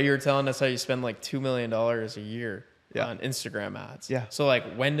 But you were telling us how you spend like $2 million a year on Instagram ads. Yeah. So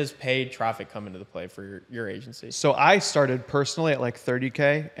like, when does paid traffic come into the play for your agency? So I started personally at like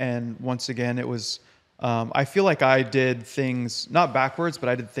 30K. And once again, it was, I feel like I did things not backwards, but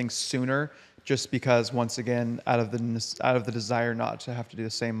I did things sooner, just because once again, out of the desire not to have to do the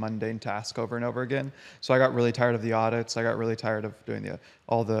same mundane task over and over again. So I got really tired of the audits. I got really tired of doing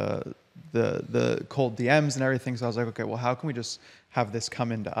all the cold DMs and everything. So I was like, okay, well, how can we just have this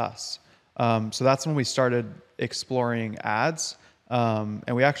come into us? So that's when we started exploring ads.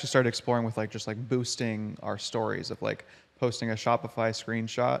 And we actually started exploring with just boosting our stories of like posting a Shopify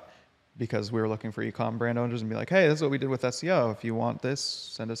screenshot, because we were looking for e-com brand owners and be like, hey, this is what we did with SEO. If you want this,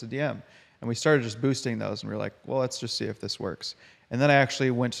 send us a DM. And we started just boosting those, and we were like, well, let's just see if this works. And then I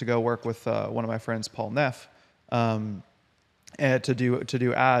actually went to go work with one of my friends, Paul Neff, and to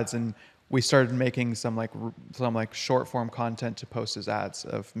do ads. And we started making some short form content to post as ads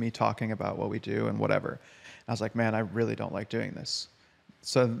of me talking about what we do and whatever. And I was like, man, I really don't like doing this.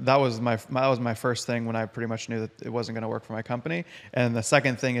 So that was my first thing, when I pretty much knew that it wasn't going to work for my company. And the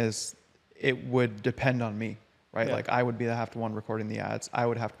second thing is, it would depend on me, right? Yeah. Like I would be the one recording the ads. I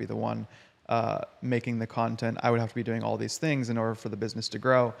would have to be the one making the content. I would have to be doing all these things in order for the business to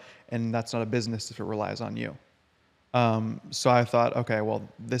grow. And that's not a business if it relies on you. So I thought, okay, well,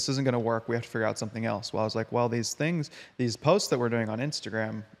 this isn't going to work. We have to figure out something else. Well, I was like, well, these posts that we're doing on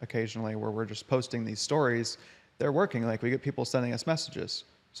Instagram occasionally, where we're just posting these stories, they're working. Like, we get people sending us messages.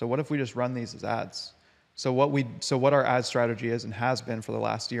 So what if we just run these as ads? So what our ad strategy is and has been for the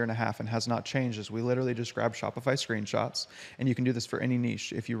last year and a half and has not changed is we literally just grab Shopify screenshots, and you can do this for any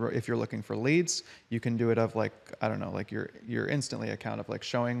niche. If you're looking for leads, you can do it of like, I don't know, like your Instantly account of like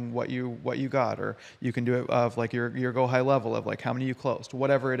showing what you got, or you can do it of like your go high level of like how many you closed,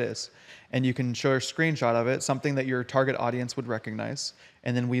 whatever it is. And you can show a screenshot of it, something that your target audience would recognize,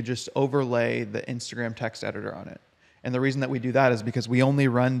 and then we just overlay the Instagram text editor on it. And the reason that we do that is because we only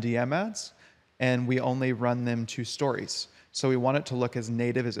run DM ads, and we only run them to stories. So we want it to look as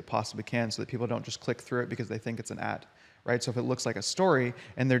native as it possibly can so that people don't just click through it because they think it's an ad, right? So if it looks like a story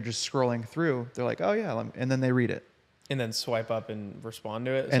and they're just scrolling through, they're like, oh yeah, and then they read it. And then swipe up and respond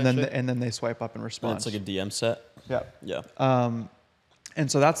to it. And then they swipe up and respond. And it's like a DM set. Yeah. Yeah. And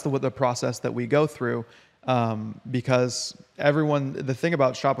so that's the process that we go through, because the thing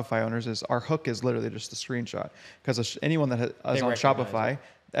about Shopify owners is our hook is literally just the screenshot. Because anyone that is on Shopify,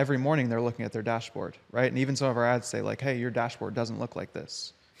 every morning they're looking at their dashboard, right? And even some of our ads say like, hey, your dashboard doesn't look like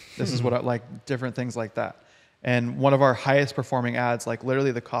this. This is what I like, different things like that. And one of our highest performing ads, like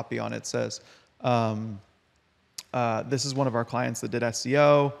literally the copy on it says, this is one of our clients that did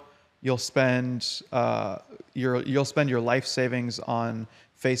SEO. You'll spend your life savings on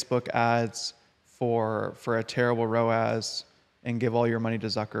Facebook ads for a terrible ROAS and give all your money to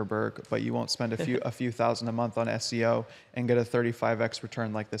Zuckerberg, but you won't spend a few thousand a month on SEO and get a 35x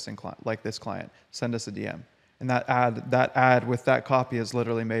return like this client. Send us a DM. And that ad with that copy has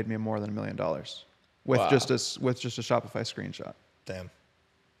literally made me more than $1 million with just a Shopify screenshot. Damn.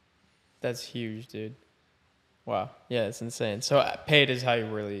 That's huge, dude. Wow. Yeah, it's insane. So paid is how you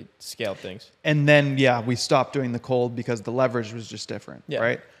really scale things. And then, we stopped doing the cold because the leverage was just different,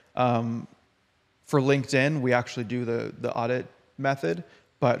 right? For LinkedIn, we actually do the audit method,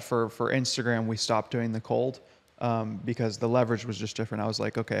 but for Instagram, we stopped doing the cold because the leverage was just different. I was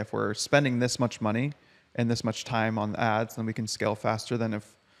like, okay, if we're spending this much money and this much time on ads, then we can scale faster than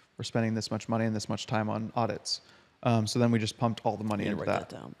if we're spending this much money and this much time on audits. So then we just pumped all the money into that. Write that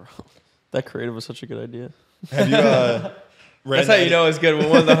down, bro. That creative was such a good idea. Have you? That's how you know it's good when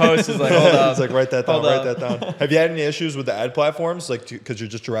one of the hosts is like, hold up. It's like, write that down. Have you had any issues with the ad platforms? Like, because you're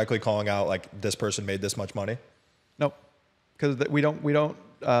just directly calling out, like, this person made this much money? Nope. Because we don't,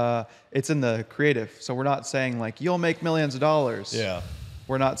 it's in the creative. So we're not saying, like, you'll make millions of dollars. Yeah.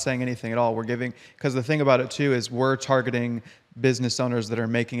 We're not saying anything at all. We're giving, because the thing about it, too, is we're targeting business owners that are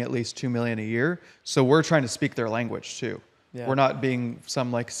making at least $2 million a year. So we're trying to speak their language, too. Yeah. We're not being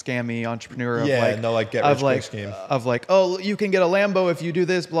some like scammy entrepreneur of get rich quick scheme of like, oh, you can get a Lambo if you do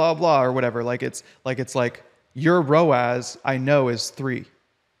this, blah blah, or whatever. It's like your ROAS I know is 3,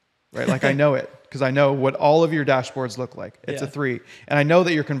 right? Like I know it because I know what all of your dashboards look like. It's a 3, and I know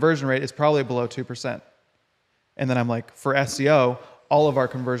that your conversion rate is probably below 2%. And then I'm like, for SEO, all of our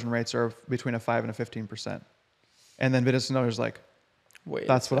conversion rates are between a 5 and a 15%. And then business owners like, wait,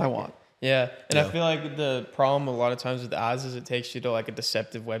 that's what I want. Yeah, and I feel like the problem a lot of times with ads is it takes you to like a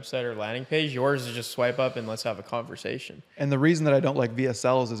deceptive website or landing page. Yours is just swipe up and let's have a conversation. And the reason that I don't like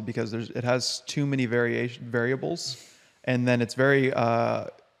VSLs is because it has too many variables, and then it's very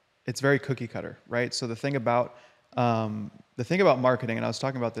cookie cutter, right? So the thing about marketing, and I was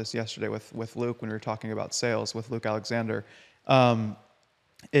talking about this yesterday with Luke when we were talking about sales with Luke Alexander,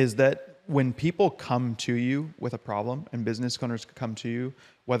 is that when people come to you with a problem and business owners come to you,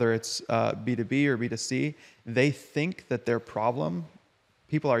 whether it's B2B or B2C, they think that their problem,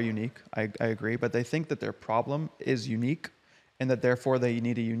 people are unique, I agree, but they think that their problem is unique and that therefore they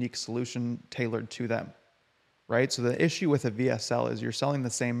need a unique solution tailored to them, right? So the issue with a VSL is you're selling the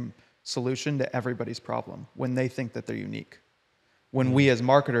same solution to everybody's problem when they think that they're unique. When we as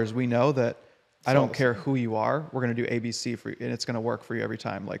marketers, we know that I don't care who you are, we're going to do ABC for you and it's going to work for you every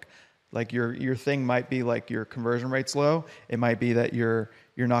time. Like your thing might be like your conversion rate's low. It might be that you're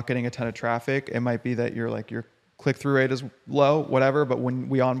not getting a ton of traffic. It might be that your click-through rate is low, whatever. But when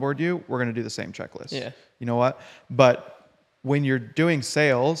we onboard you, we're going to do the same checklist. Yeah. You know what? But when you're doing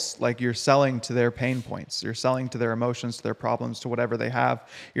sales, like you're selling to their pain points, you're selling to their emotions, to their problems, to whatever they have.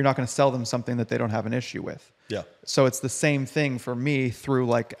 You're not going to sell them something that they don't have an issue with. Yeah. So it's the same thing for me through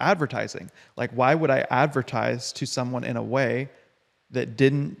like advertising. Like, why would I advertise to someone in a way that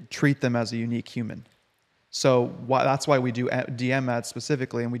didn't treat them as a unique human? So that's why we do DM ads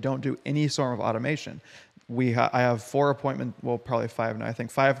specifically, and we don't do any sort of automation. I have 4 probably 5 now. I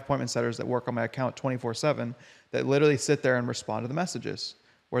think 5 appointment setters that work on my account 24/7 that literally sit there and respond to the messages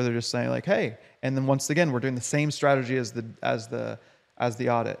where they're just saying like, hey, and then once again, we're doing the same strategy as the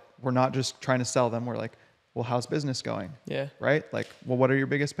audit. We're not just trying to sell them. We're like, well, how's business going? Yeah. Right? Like, well, what are your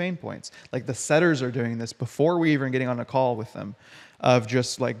biggest pain points? Like the setters are doing this before we even getting on a call with them. of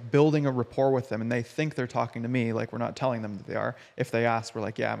just like building a rapport with them, and they think they're talking to me. Like, we're not telling them that they are. If they ask, we're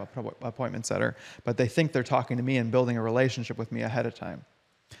like, yeah, I'm an appointment setter, but they think they're talking to me and building a relationship with me ahead of time.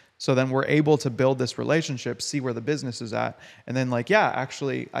 So then we're able to build this relationship, see where the business is at, and then like, yeah,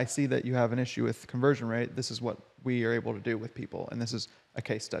 actually, I see that you have an issue with conversion rate. This is what we are able to do with people, and this is a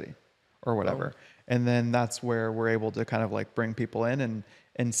case study or whatever. And then that's where we're able to kind of like bring people in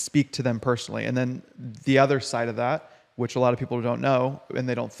and speak to them personally. And then the other side of that, which a lot of people don't know and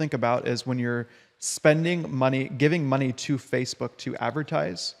they don't think about, is when you're spending money, giving money to Facebook to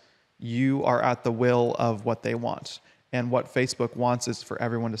advertise, you are at the will of what they want. And what Facebook wants is for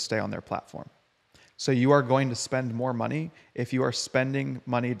everyone to stay on their platform. So you are going to spend more money if you are spending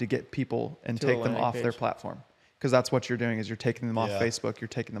money to get people and take them off their platform. Because that's what you're doing, is you're taking them off Facebook, you're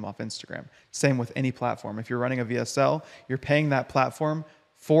taking them off Instagram. Same with any platform. If you're running a VSL, you're paying that platform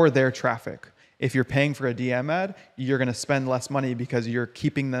for their traffic. If you're paying for a DM ad, you're going to spend less money because you're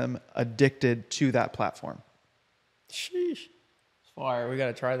keeping them addicted to that platform. Sheesh. It's fire. We got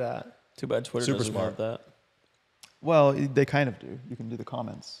to try that. Too bad Twitter doesn't have that. Well, they kind of do. You can do the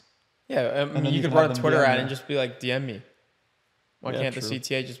comments. Yeah, I mean, you could run a Twitter ad and just be like, DM me. Why can't the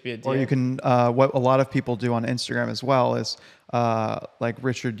CTA just be a DM? Or you can, what a lot of people do on Instagram as well is, like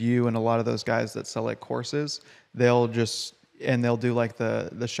Richard Yu and a lot of those guys that sell like courses, they'll do like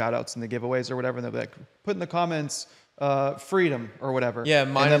the shout outs and the giveaways or whatever. And they'll be like, put in the comments, freedom or whatever. Yeah,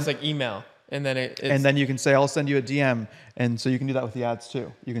 mine is like email. And then and then you can say, I'll send you a DM. And so you can do that with the ads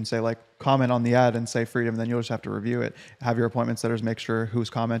too. You can say like, comment on the ad and say freedom. Then you'll just have to review it. Have your appointment setters make sure who's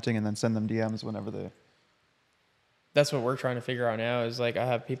commenting and then send them DMs whenever they. That's what we're trying to figure out now, is like, I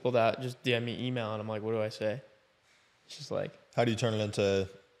have people that just DM me email and I'm like, what do I say? It's just like. How do you turn it into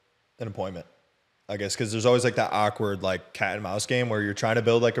an appointment? I guess, because there's always like that awkward like cat and mouse game where you're trying to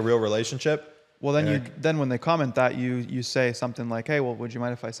build like a real relationship. Well, then when they comment that, you say something like, hey, well, would you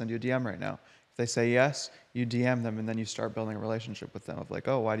mind if I send you a DM right now? If they say yes, you DM them, and then you start building a relationship with them of like,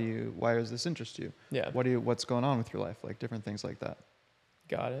 oh, why does this interest you? Yeah. What's going on with your life? Like different things like that.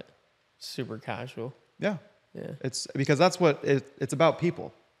 Got it. Super casual. Yeah. Yeah. It's because that's what it's about,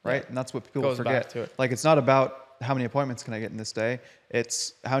 people, right? Yeah. And that's what people Goes forget. back to it. Like, it's not about how many appointments can I get in this day.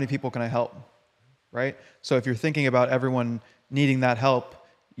 It's how many people can I help, right? So if you're thinking about everyone needing that help,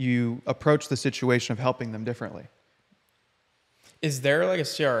 you approach the situation of helping them differently. Is there like a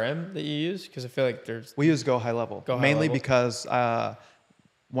CRM that you use? Because I feel like We use Go High Level. Mainly because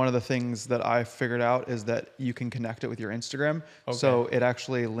one of the things that I figured out is that you can connect it with your Instagram. Okay. So it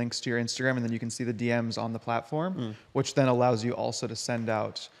actually links to your Instagram, and then you can see the DMs on the platform, which then allows you also to send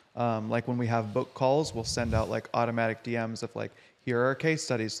out, like when we have book calls, we'll send out like automatic DMs of like, here are our case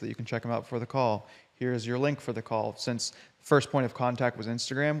studies so that you can check them out for the call. Here's your link for the call. Since first point of contact was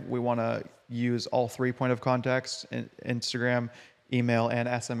Instagram, we want to use all 3 point of contacts, Instagram, email, and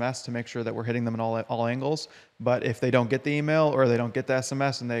SMS, to make sure that we're hitting them in all angles. But if they don't get the email or they don't get the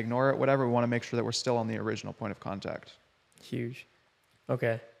SMS and they ignore it, whatever, we want to make sure that we're still on the original point of contact. Huge.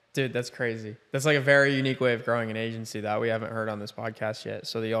 Okay. Dude, that's crazy. That's like a very unique way of growing an agency that we haven't heard on this podcast yet.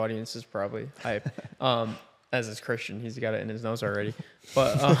 So the audience is probably hype. As is Christian, he's got it in his nose already.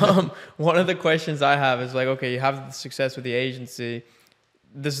 But one of the questions I have is like, okay, you have the success with the agency.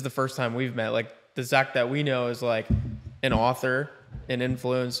 This is the first time we've met. Like, the Zach that we know is like an author, an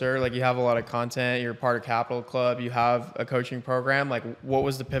influencer. Like, you have a lot of content. You're part of Capital Club. You have a coaching program. Like, what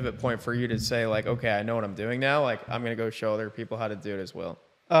was the pivot point for you to say like, okay, I know what I'm doing now. Like, I'm gonna go show other people how to do it as well.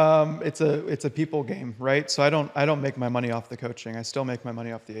 It's a people game, right? So I don't make my money off the coaching. I still make my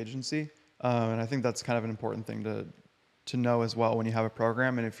money off the agency. And I think that's kind of an important thing to know as well when you have a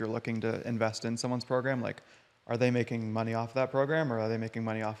program. And if you're looking to invest in someone's program, like, are they making money off that program, or are they making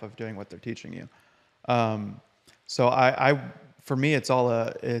money off of doing what they're teaching you? So for me, it's all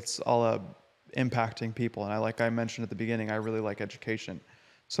impacting people. And like I mentioned at the beginning, I really like education.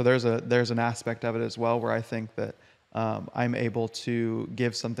 So there's an aspect of it as well where I think that I'm able to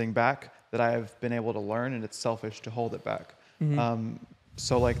give something back that I've been able to learn, and it's selfish to hold it back. Mm-hmm.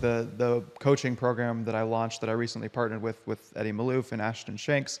 So like the coaching program that I launched that I recently partnered with Eddie Malouf and Ashton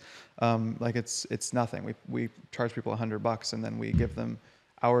Shanks, like it's nothing. We charge people $100, and then we give them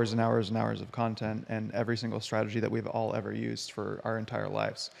hours and hours and hours of content and every single strategy that we've all ever used for our entire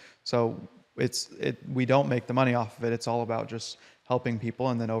lives. So we don't make the money off of it. It's all about just helping people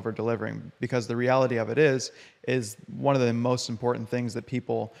and then over delivering, because the reality of it is one of the most important things that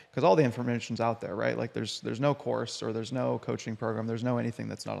people, because all the information's out there, right? Like there's no course or there's no coaching program. There's no anything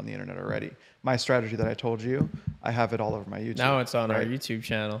that's not on the internet already. My strategy that I told you, I have it all over my YouTube. Now it's on our YouTube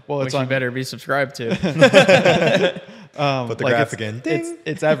channel, well, which you better be subscribed to. Put the like graphic in.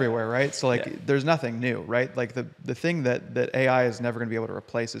 it's everywhere, right? So like Yeah. there's nothing new, right? Like the thing that AI is never going to be able to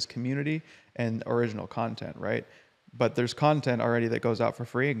replace is community and original content, right? But there's content already that goes out for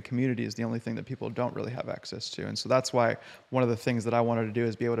free, and community is the only thing that people don't really have access to. And so that's why one of the things that I wanted to do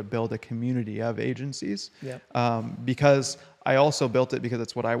is be able to build a community of agencies. Yeah. Because I also built it because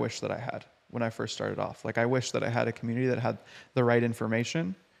it's what I wish that I had when I first started off. Like I wish that I had a community that had the right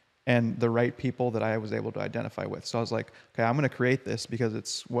information and the right people that I was able to identify with. So I was like, okay, I'm going to create this because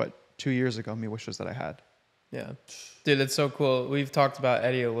it's what 2 years ago me wishes that I had. Yeah. Dude, that's so cool. We've talked about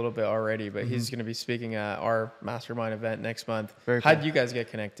Eddie a little bit already, but he's going to be speaking at our mastermind event next month. Very How cool. did you guys get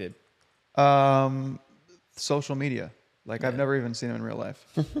connected? Social media. Like I've never even seen him in real life.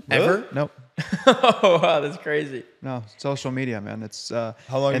 Ever? Nope. Oh, wow, that's crazy. No, social media, man. It's How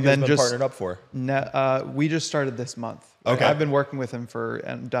long have and you guys then been just partnered up for? we just started this month. Like, Okay. I've been working with him for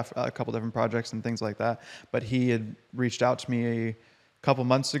a couple different projects and things like that. But he had reached out to me a couple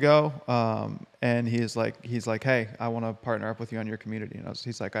months ago, and he's like, hey, I want to partner up with you on your community. And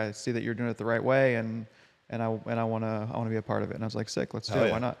he's like, I see that you're doing it the right way, and I want to be a part of it. And I was like, sick, let's do Hell it.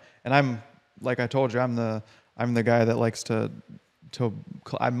 yeah. Why not? And I'm like I told you, I'm the guy that likes to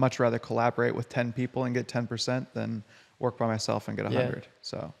I'd much rather collaborate with 10 people and get 10% than work by myself and get 100.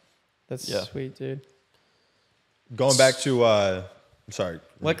 So That's Yeah. sweet, dude. Going back to, sorry.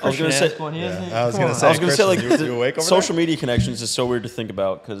 Let I was Christian gonna say- ask one. He Yeah, hasn't- I was come gonna on. say, I was going to say, like, Christian, you awake over social media connections is so weird to think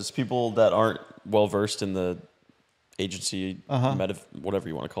about because people that aren't well versed in the agency, whatever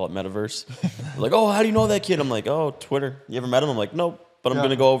you want to call it, metaverse, like, oh, how do you know that kid? I'm like, oh, Twitter. You ever met him? I'm like, nope, but I'm Yeah. going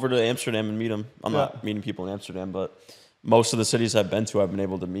to go over to Amsterdam and meet him. I'm not meeting people in Amsterdam, but most of the cities I've been to, I've been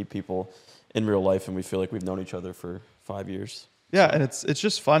able to meet people in real life, and we feel like we've known each other for 5 years. Yeah, and it's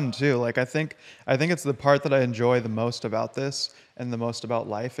just fun too. Like I think it's the part that I enjoy the most about this and the most about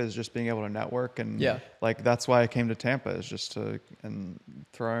life is just being able to network and like that's why I came to Tampa is just to and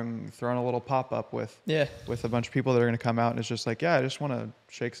throwing a little pop up with a bunch of people that are going to come out and it's just like I just want to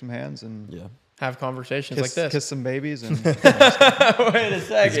shake some hands and have conversations like this. Kiss some babies and Wait a He's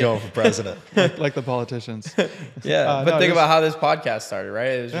second. going for president. like the politicians. But no, think just- about how this podcast started, right?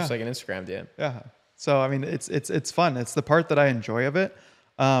 It was just like an Instagram DM. Yeah. So I mean, it's fun. It's the part that I enjoy of it,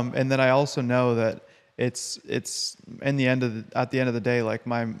 and then I also know that it's at the end of the day, like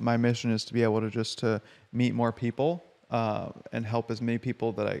my mission is to be able to just to meet more people and help as many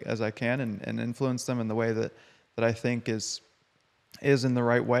people as I can and influence them in the way that I think is in the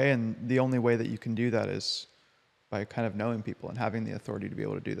right way. And the only way that you can do that is by kind of knowing people and having the authority to be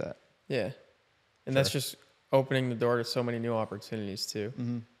able to do that. Yeah. And that's just opening the door to so many new opportunities too.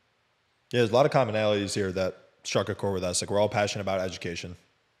 Mm-hmm. Yeah, there's a lot of commonalities here that struck a chord with us. Like we're all passionate about education.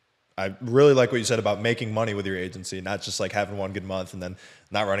 I really like what you said about making money with your agency, not just like having one good month and then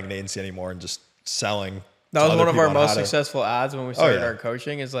not running an agency anymore and just selling. That to was other one of people our on most how to- successful ads when we started yeah. our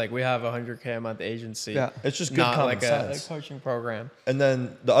coaching is like we have a 100K a month agency. Yeah. It's just good not common like a sense. coaching program. And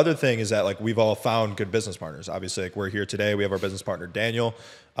then the other thing is that like we've all found good business partners. Obviously, like we're here today. We have our business partner Daniel,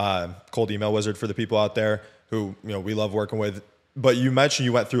 cold email wizard for the people out there who we love working with. But you mentioned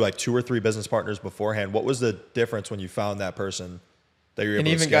you went through like 2 or 3 business partners beforehand. What was the difference when you found that person that you're able And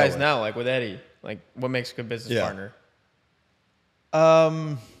to even scale guys with? now, like with Eddie, like what makes a good business partner?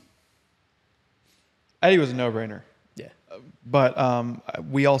 Eddie was a no-brainer. Yeah. But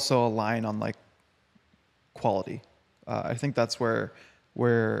we also align on like quality. I think that's where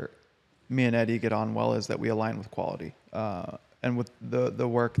me and Eddie get on well is that we align with quality. And with the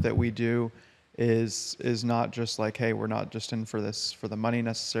work that we do is not just like, hey, we're not just in for the money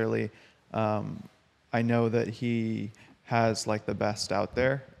necessarily. I know that he has like the best out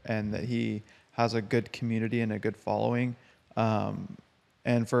there and that he has a good community and a good following.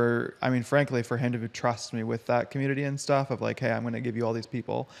 And frankly, for him to trust me with that community and stuff of like, hey, I'm going to give you all these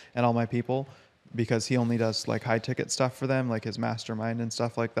people and all my people because he only does like high ticket stuff for them, like his mastermind and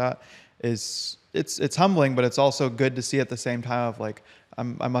stuff like that it's humbling, but it's also good to see at the same time of like,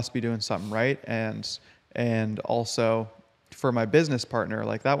 I must be doing something right. And also for my business partner,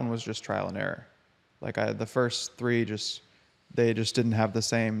 like that one was just trial and error. Like the first 3 they just didn't have the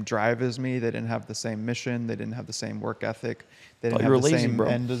same drive as me. They didn't have the same mission. They didn't have the same work ethic. They didn't have the same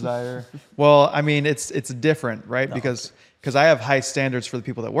end desire. Well, I mean, it's different, right? No, because I have high standards for the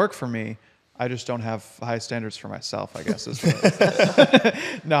people that work for me. I just don't have high standards for myself, I guess.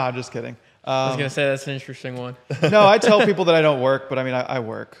 No, I'm just kidding. I was going to say that's an interesting one. No, I tell people that I don't work, but I mean, I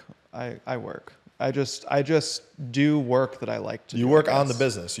work. I work. I just do work that I like to do. You work on the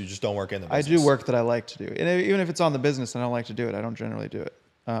business. You just don't work in the business. I do work that I like to do. And even if it's on the business and I don't like to do it, I don't generally do it.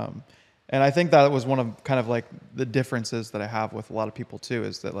 And I think that was one of kind of like the differences that I have with a lot of people too,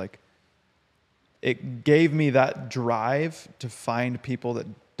 is that like it gave me that drive to find people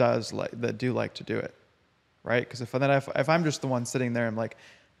that do like to do it, right? Because if I'm just the one sitting there, I'm like,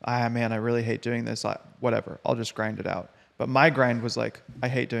 man, I really hate doing this. Whatever, I'll just grind it out. But my grind was like, I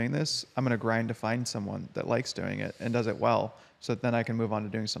hate doing this. I'm gonna grind to find someone that likes doing it and does it well, so that then I can move on to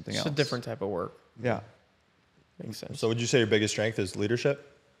doing something else. It's a different type of work. Yeah, Makes sense. So would you say your biggest strength is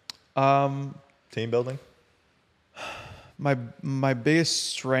leadership? Team building? My biggest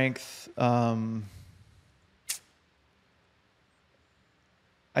strength, I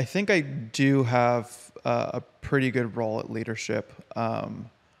think I do have a pretty good role at leadership.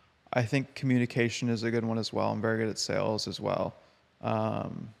 I think communication is a good one as well. I'm very good at sales as well.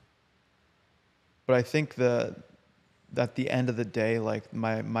 But I think that at the end of the day, like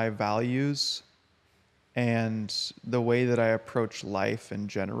my values and the way that I approach life in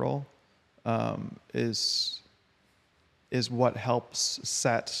general is what helps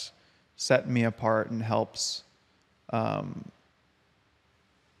set me apart and helps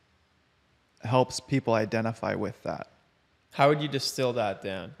people identify with that. How would you distill that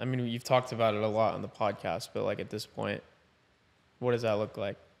down? I mean, you've talked about it a lot on the podcast, but like at this point, what does that look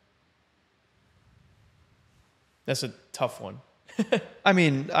like? That's a tough one. I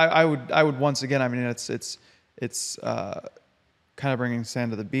mean, I would once again. I mean, it's kind of bringing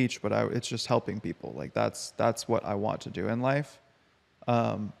sand to the beach, but it's just helping people. Like that's what I want to do in life.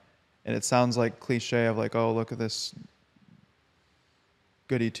 And it sounds like cliche of like, oh, look at this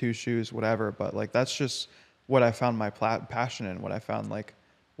goody two shoes, whatever. But like that's just what I found my passion in, what I found like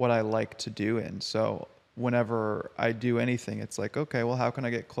what I like to do in. So whenever I do anything, it's like, okay, well, how can I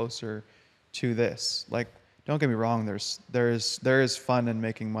get closer to this? Like, don't get me wrong. There is fun in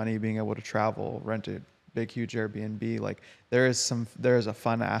making money, being able to travel, rent a big, huge Airbnb. Like there is a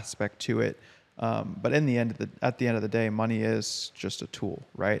fun aspect to it. But at the end of the day, money is just a tool,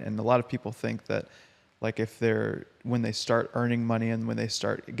 right? And a lot of people think that like when they start earning money and when they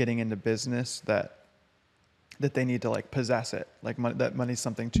start getting into business that they need to like possess it, like that money's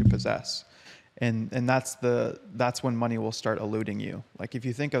something to possess. And that's when money will start eluding you. Like if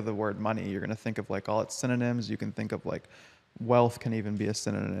you think of the word money, you're going to think of like all its synonyms. You can think of like wealth can even be a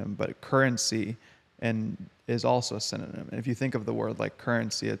synonym, but currency is also a synonym. And if you think of the word like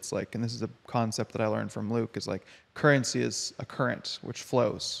currency, it's like, and this is a concept that I learned from Luke, is like currency is a current which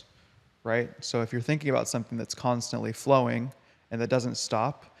flows, right? So if you're thinking about something that's constantly flowing and that doesn't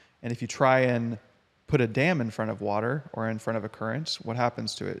stop, and if you try and put a dam in front of water or in front of a current, what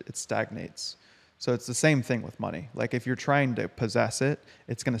happens to it? It stagnates. So it's the same thing with money. Like if you're trying to possess it,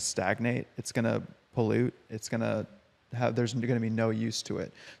 it's going to stagnate. It's going to pollute. There's going to be no use to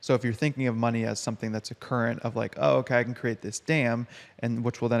it. So if you're thinking of money as something that's a current of like, oh, okay, I can create this dam, and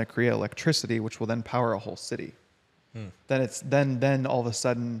which will then create electricity, which will then power a whole city. Then all of a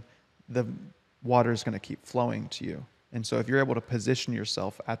sudden the water is going to keep flowing to you. And so if you're able to position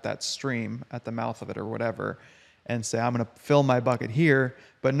yourself at that stream, at the mouth of it or whatever, and say, I'm going to fill my bucket here,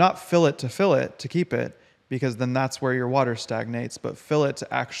 but not fill it to keep it, because then that's where your water stagnates, but fill it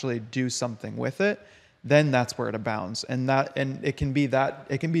to actually do something with it, then that's where it abounds. And it can be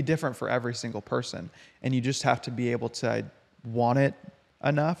different for every single person. And you just have to be able to want it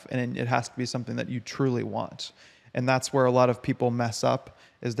enough, and it has to be something that you truly want. And that's where a lot of people mess up,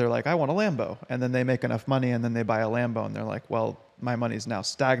 is they're like, I want a Lambo. And then they make enough money and then they buy a Lambo and they're like, well, my money's now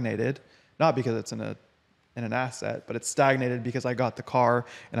stagnated, not because it's in an asset, but it's stagnated because I got the car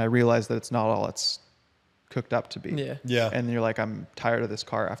and I realized that it's not all it's cooked up to be. Yeah. Yeah. And you're like, I'm tired of this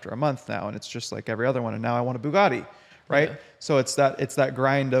car after a month now, and it's just like every other one, and now I want a Bugatti, right? Yeah. So it's that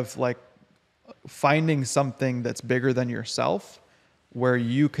grind of like finding something that's bigger than yourself, where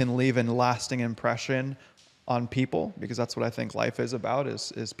you can leave a lasting impression on people, because that's what I think life is about,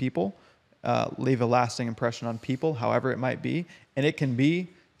 is people. Leave a lasting impression on people, however it might be. And it can be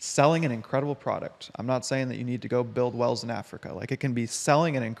selling an incredible product. I'm not saying that you need to go build wells in Africa. Like it can be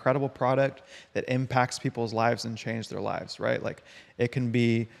selling an incredible product that impacts people's lives and change their lives, right? Like it can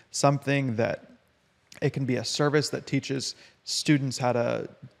be something it can be a service that teaches students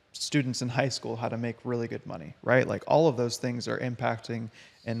in high school how to make really good money, right? Like all of those things are impacting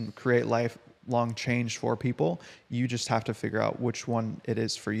and create lifelong change for people. You just have to figure out which one it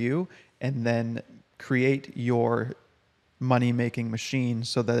is for you, and then create your money-making machine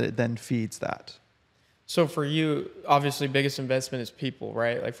so that it then feeds that. So for you, obviously biggest investment is people,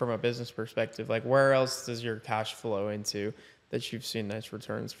 right? Like from a business perspective, like where else does your cash flow into that you've seen nice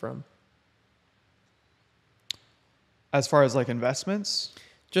returns from? As far as like investments?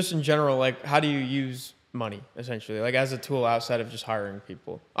 Just in general, like how do you use money, essentially, like as a tool outside of just hiring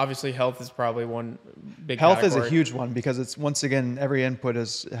people? Obviously, health is probably one big Health is category. a huge one because it's, once again, every input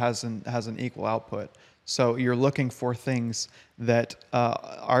has an equal output. So you're looking for things that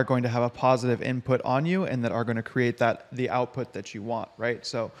are going to have a positive input on you and that are going to create the output that you want, right?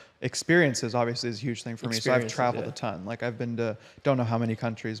 So experiences obviously is a huge thing for me. So I've traveled a ton. Like I've been to, don't know how many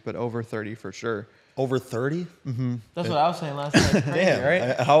countries, but over 30 for sure. Over 30? Mm-hmm. That's what I was saying last night. Crazy, Damn.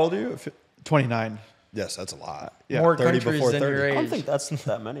 right? How old are you? 29. Yes, that's a lot. Yeah. More 30 countries before than 30. your age. I don't think that's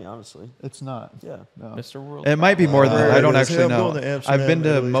that many, honestly. It's not. Yeah. No. Mr. World. It might be more than that. I don't actually know. I'm going to Amsterdam, I've been to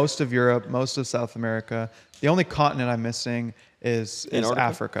Italy. most of Europe, most of South America. The only continent I'm missing is Antarctica?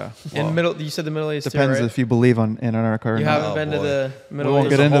 Africa. In middle, you said the Middle East Depends too, right? if you believe on in Antarctica or You not. haven't been to boy. the We Middle won't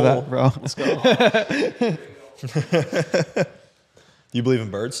East. get into whole- that, bro. Let's go. Do you believe in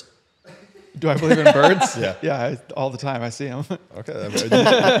birds? Do I believe in birds? Yeah. Yeah, all the time. I see them.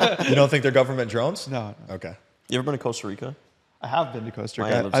 Okay. You don't think they're government drones? No, Okay. You ever been to Costa Rica? I have been to Costa My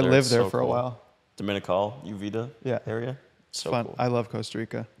aunt Rica. lives I there. lived It's there so for a cool. while. Dominical, Uvita Yeah. area. So Fun. cool. I love Costa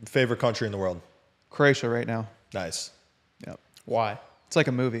Rica. Favorite country in the world? Croatia right now. Nice. Yep. Why? It's like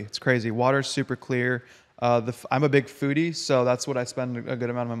a movie. It's crazy. Water's super clear. I'm a big foodie, so that's what I spend a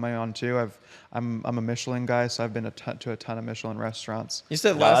good amount of my money on too. I'm a Michelin guy, so I've been to a ton of Michelin restaurants. You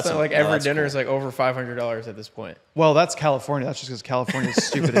said No, last that's time a- like no, every that's dinner cool. is like over $500 at this point. Well, that's California. That's just because California is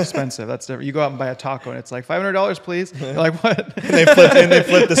stupid expensive. That's different. You go out and buy a taco, and it's like $500, please. You're like, what? And they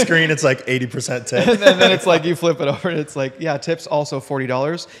flip the screen. It's like 80% tip. And then it's like you flip it over, and it's like, yeah, tips also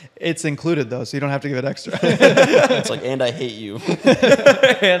 $40. It's included though, so you don't have to give it extra. It's like, and I hate you.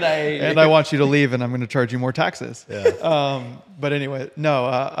 And I want you to leave, and I'm going to charge you more taxes. Yeah. But anyway,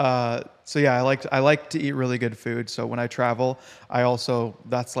 no. So yeah, I like to eat really good food. So when I travel,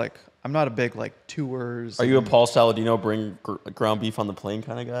 I'm not a big like tours. Are you a Paul Saladino bring ground beef on the plane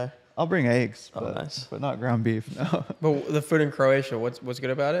kind of guy? I'll bring eggs, Oh, nice. but not ground beef. No. But the food in Croatia, what's good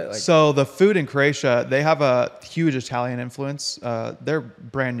about it? Like, So the food in Croatia, they have a huge Italian influence. They're a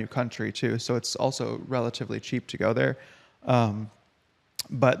brand new country too, so it's also relatively cheap to go there.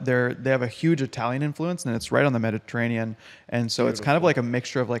 But they have a huge Italian influence, and it's right on the Mediterranean, and so it's kind of like a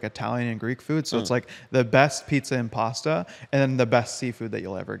mixture of like Italian and Greek food. So it's like the best pizza and pasta, and then the best seafood that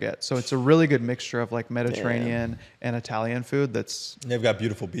you'll ever get. So it's a really good mixture of like Mediterranean and Italian food. They've got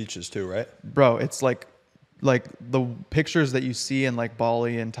beautiful beaches too, right? Bro, it's like the pictures that you see in like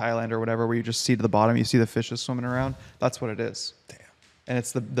Bali and Thailand or whatever, where you just see to the bottom, you see the fishes swimming around. That's what it is. Damn. And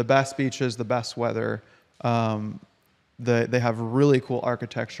it's the best beaches, the best weather. They have really cool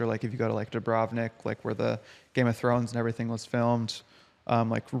architecture. Like if you go to like Dubrovnik, like where the Game of Thrones and everything was filmed,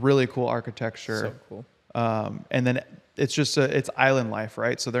 like really cool architecture. so cool. And then it's just it's island life,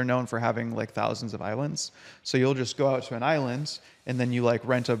 right? So they're known for having like thousands of islands. So you'll just go out to an island, and then you like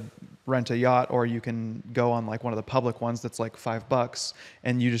rent a yacht, or you can go on like one of the public ones that's like $5,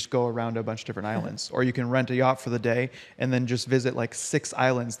 and you just go around a bunch of different islands. Or you can rent a yacht for the day and then just visit like 6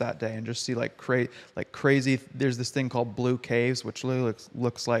 islands that day and just see like crazy. There's this thing called blue caves, which literally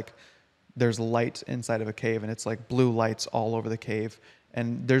looks like there's light inside of a cave, and it's like blue lights all over the cave.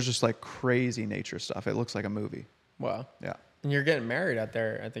 And there's just like crazy nature stuff. It looks like a movie. Wow. Yeah. And you're getting married out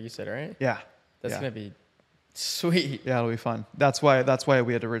there, I think you said, right? Yeah. That's yeah. gonna be sweet. Yeah, it'll be fun. That's why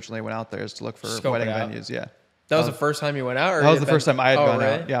we had originally went out there, is to look for Scope wedding it out. venues. Yeah. That was the first time you went out, or That was you the first time I had gone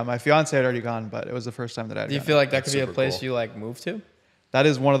really? out. Yeah, my fiance had already gone, but it was the first time that I had Do you gone feel out. like that could be a super place cool. you like move to? That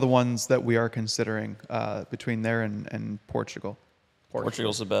is one of the ones that we are considering between there and Portugal.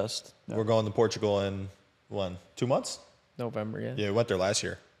 Portugal's the best. We're going to Portugal in 2 months? November, yeah. Yeah, we went there last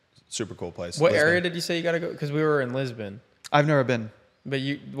year. Super cool place. What Lisbon. area did you say you got to go? Because we were in Lisbon. I've never been. But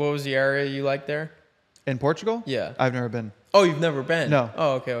what was the area you liked there? In Portugal? Yeah. I've never been. Oh, you've never been? No.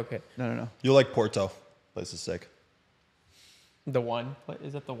 Oh, okay. No. You'll like Porto. Place is sick. The wine?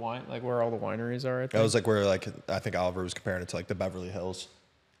 Is that the wine? Like where all the wineries are? I think? That was like where I think Oliver was comparing it to like the Beverly Hills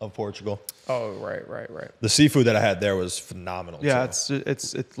of Portugal. Oh, right. The seafood that I had there was phenomenal. Yeah, too.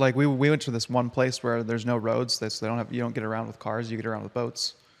 it's like we went to this one place where there's no roads, so you don't get around with cars, you get around with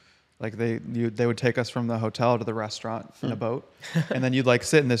boats. Like they would take us from the hotel to the restaurant in a boat, and then you'd like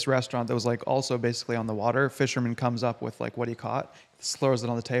sit in this restaurant that was like also basically on the water. Fisherman comes up with like what he caught, throws it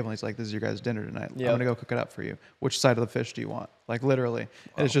on the table, and he's like, "This is your guys' dinner tonight. Yep. I'm gonna go cook it up for you. Which side of the fish do you want?" Like literally,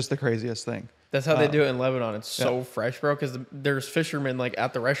 and it's just the craziest thing. That's how they do it in Lebanon. It's so fresh, bro, because there's fishermen like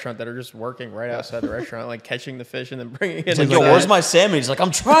at the restaurant that are just working right outside the restaurant, like catching the fish and then bringing it It's in. like, yo, where's my salmon? He's like,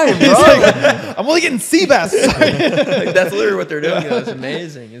 I'm trying, bro. I'm only getting sea bass. Like, that's literally what they're doing. Though. It's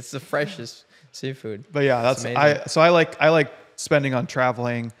amazing. It's the freshest seafood. But yeah, It's I amazing. like spending on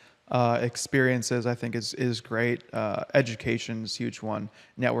traveling. Experiences I think is great. Education is a huge one.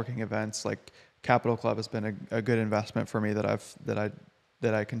 Networking events, like Capital Club has been a good investment for me that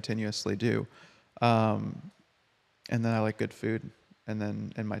I continuously do. And then I like good food,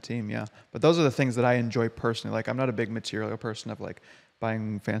 and my team, yeah. But those are the things that I enjoy personally. Like, I'm not a big material person of like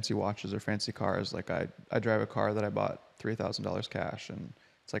buying fancy watches or fancy cars. Like, I drive a car that I bought $3,000 cash, and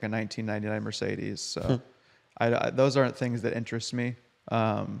it's like a 1999 Mercedes. So those aren't things that interest me.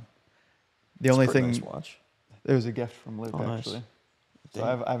 The only thing, nice watch. it was a gift from Luke, Nice. actually. So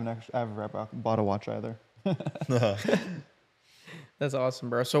I haven't bought a watch either. That's awesome,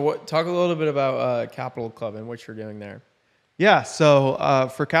 bro. So talk a little bit about Capital Club and what you're doing there. Yeah, so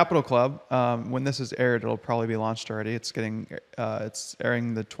for Capital Club, when this is aired, it'll probably be launched already. It's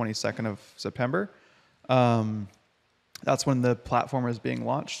airing the 22nd of September. That's when the platform is being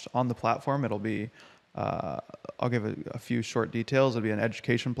launched. On the platform, it'll be, I'll give a few short details. It'll be an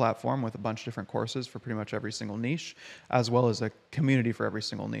education platform with a bunch of different courses for pretty much every single niche, as well as a community for every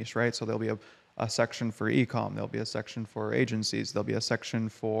single niche, right? So there'll be a section for e-com. There'll be a section for agencies. There'll be a section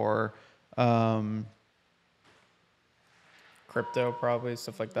for Crypto, probably,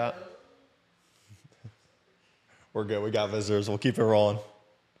 stuff like that. We're good. We got visitors. We'll keep it rolling.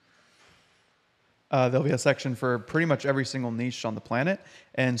 There'll be a section for pretty much every single niche on the planet.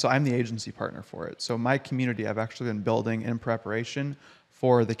 And so I'm the agency partner for it. So my community, I've actually been building in preparation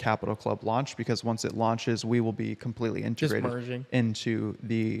for the Capital Club launch, because once it launches, we will be completely integrated into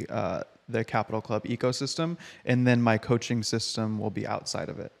the Capital Club ecosystem. And then my coaching system will be outside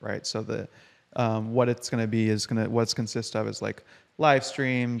of it, right? So what it's going to be what's consist of is like live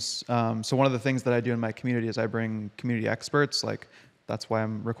streams. So one of the things that I do in my community is I bring community experts. Like, that's why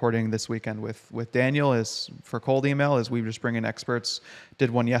I'm recording this weekend with Daniel, is for cold email, is we just bring in experts.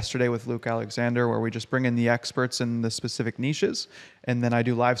 Did one yesterday with Luke Alexander, where we just bring in the experts in the specific niches, and then I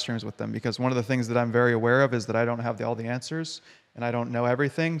do live streams with them, because one of the things that I'm very aware of is that I don't have all the answers and I don't know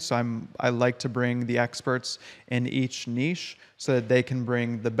everything. So I like to bring the experts in each niche so that they can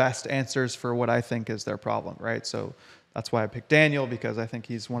bring the best answers for what I think is their problem, right? So that's why I picked Daniel, because I think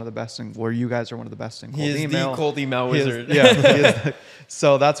he's one of the best you guys are one of the best in cold email. He is the cold email wizard.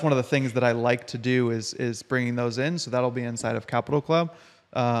 So that's one of the things that I like to do is bringing those in. So that'll be inside of Capital Club.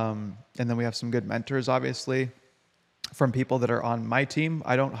 And then we have some good mentors, obviously, from people that are on my team.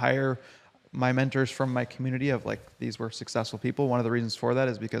 I don't hire my mentors from my community of like, these were successful people. One of the reasons for that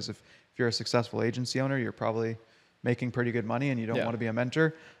is because if you're a successful agency owner, you're probably making pretty good money and you don't want to be a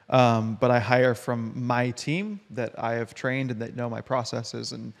mentor. But I hire from my team that I have trained and that know my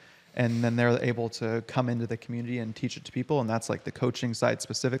processes, and then they're able to come into the community and teach it to people. And that's like the coaching side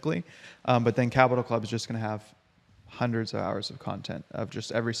specifically. But then Capital Club is just going to have hundreds of hours of content of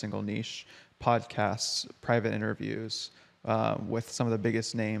just every single niche, podcasts, private interviews, with some of the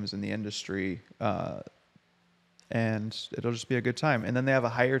biggest names in the industry. And it'll just be a good time. And then they have a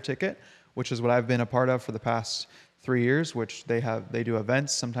higher ticket, which is what I've been a part of for the past 3 years, which they do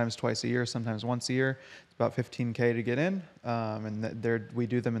events sometimes twice a year, sometimes once a year. It's about $15K to get in. And we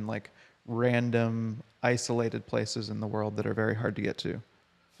do them in like random isolated places in the world that are very hard to get to.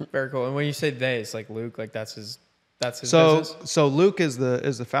 Very cool. And when you say they, it's like Luke, like that's his business? So Luke is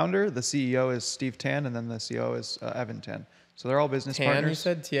the founder, the CEO is Steve Tan, and then the COO is Evan Tan. So they're all business partners. Tan, you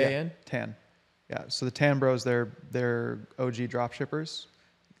said? T-A-N? Yeah, Tan. Yeah. So the Tan Bros, they're OG drop shippers,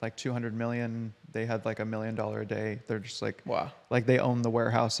 like 200 million. They had like $1 million a day. They're just like, wow. Like they own the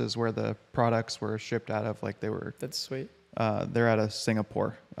warehouses where the products were shipped out of. Like that's sweet. They're out of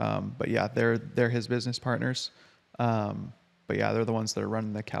Singapore. But yeah, they're his business partners. But yeah, they're the ones that are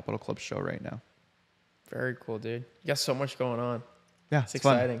running the Capital Club show right now. Very cool, dude. You got so much going on. Yeah, it's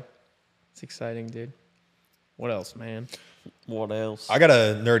exciting. Fun. It's exciting, dude. What else, man? What else? I got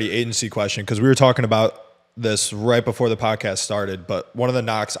a nerdy agency question, because we were talking about this right before the podcast started, but one of the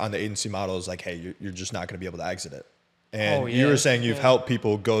knocks on the agency model is like, hey, you're just not going to be able to exit it. And you were saying you've helped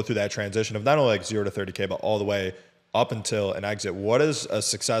people go through that transition of not only like 0 to 30K, but all the way up until an exit. What does a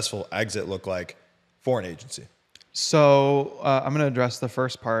successful exit look like for an agency? So I'm going to address the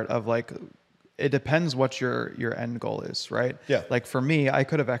first part of like, it depends what your end goal is, right? Yeah. Like for me, I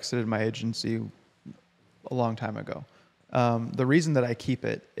could have exited my agency a long time ago. The reason that I keep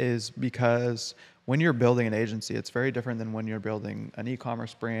it is because when you're building an agency, it's very different than when you're building an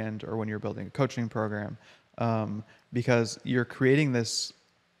e-commerce brand or when you're building a coaching program, because you're creating this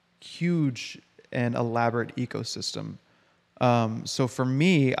huge and elaborate ecosystem. So for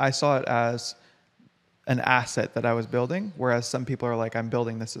me, I saw it as an asset that I was building, whereas some people are like, I'm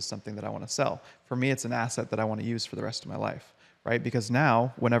building this as something that I want to sell. For me, it's an asset that I want to use for the rest of my life, right? Because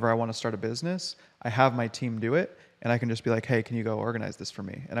now whenever I want to start a business, I have my team do it, and I can just be like, hey, can you go organize this for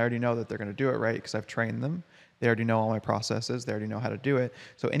me? And I already know that they're going to do it right because I've trained them. They already know all my processes. They already know how to do it.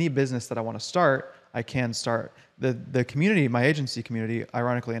 So any business that I want to start, I can start. The community, my agency community,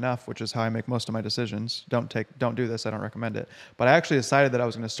 ironically enough, which is how I make most of my decisions. Don't do this. I don't recommend it. But I actually decided that I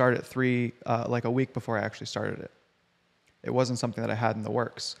was going to start it like a week before I actually started it. It wasn't something that I had in the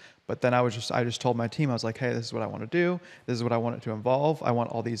works. But then I just told my team, I was like, hey, this is what I want to do. This is what I want it to involve. I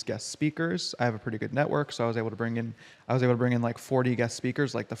want all these guest speakers. I have a pretty good network, so I was able to bring in like 40 guest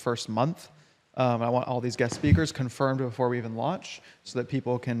speakers like the first month. I want all these guest speakers confirmed before we even launch, so that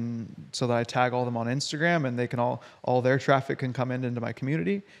I tag all of them on Instagram, and they can all their traffic can come into my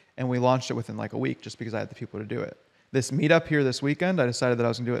community. And we launched it within like a week just because I had the people to do it. This meetup here this weekend, I decided that I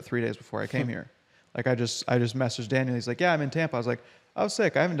was going to do it 3 days before I came here. Like I just messaged Daniel. He's like, yeah, I'm in Tampa. I was like, oh,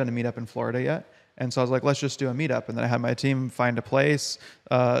 sick. I haven't done a meetup in Florida yet. And so I was like, let's just do a meetup. And then I had my team find a place,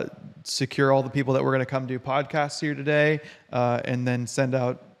 secure all the people that were going to come do podcasts here today, and then send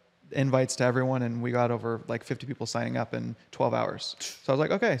out invites to everyone. And we got over like 50 people signing up in 12 hours. So I was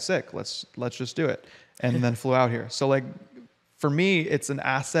like, okay, sick. Let's just do it. And then flew out here. So like, for me, it's an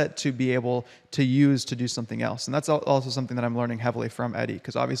asset to be able to use to do something else. And that's also something that I'm learning heavily from Eddie,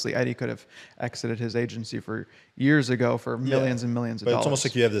 because obviously Eddie could have exited his agency for years ago for millions and millions of dollars. But it's almost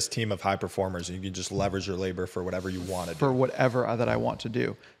like you have this team of high performers and you can just leverage your labor for whatever you want to do. For whatever that I want to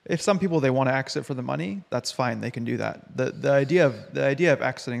do. If some people, they want to exit for the money, that's fine. They can do that. The idea of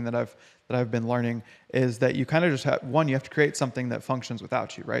exiting that I've been learning is that you kind of just have, you have to create something that functions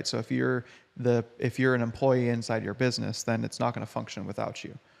without you, right? So if you're an employee inside your business, then it's not going to function without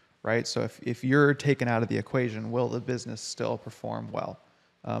you, right? So if you're taken out of the equation, will the business still perform well?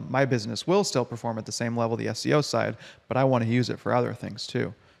 My business will still perform at the same level, the SEO side, but I want to use it for other things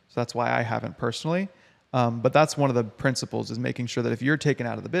too. So that's why I haven't personally. But that's one of the principles, is making sure that if you're taken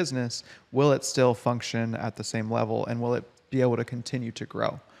out of the business, will it still function at the same level, and will it be able to continue to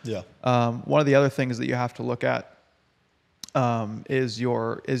grow? Yeah. One of the other things that you have to look at is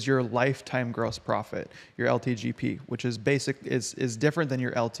your lifetime gross profit, your LTGP, which is different than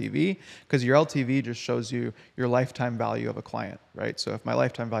your LTV, because your LTV just shows you your lifetime value of a client, right? So if my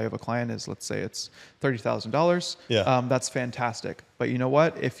lifetime value of a client is, let's say it's $30,000, that's fantastic. But you know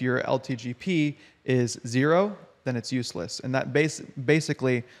what? If your LTGP is 0, then it's useless. And that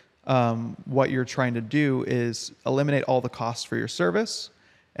basically what you're trying to do is eliminate all the costs for your service.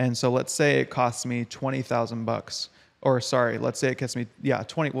 And so let's say it costs me $20,000, or sorry, let's say it costs me,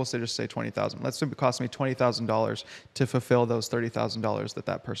 20, just say 20,000. Let's say it costs me $20,000 to fulfill those $30,000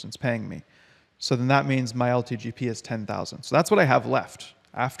 that person's paying me. So then that means my LTGP is 10,000. So that's what I have left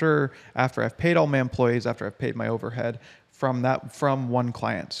after I've paid all my employees, after I've paid my overhead from one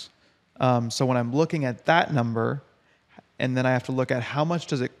client. So when I'm looking at that number, and then I have to look at how much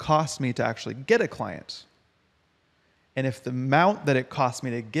does it cost me to actually get a client. And if the amount that it costs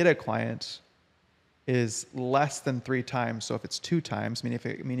me to get a client is less than 3 times, so if it's 2 times,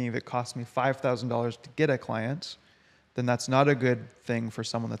 meaning if it costs me $5,000 to get a client, then that's not a good thing for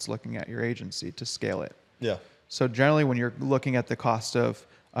someone that's looking at your agency to scale it. Yeah. So generally, when you're looking at the cost of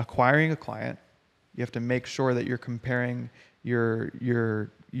acquiring a client, you have to make sure that you're comparing your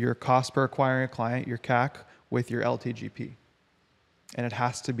cost per acquiring a client, your CAC, with your LTGP. And it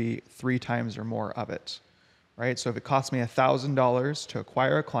has to be 3 times or more of it. Right? So if it costs me $1,000 to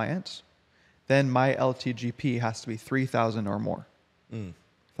acquire a client, then my LTGP has to be 3,000 or more. If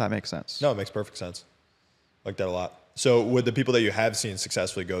that makes sense. No, it makes perfect sense. Like that a lot. So with the people that you have seen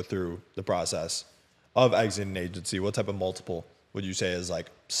successfully go through the process of exiting an agency, what type of multiple would you say is like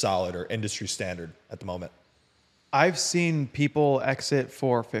solid or industry standard at the moment? I've seen people exit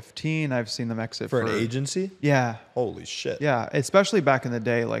for 15. I've seen them exit for an agency. Yeah. Holy shit. Yeah, especially back in the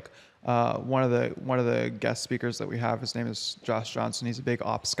day, like one of the guest speakers that we have, his name is Josh Johnson. He's a big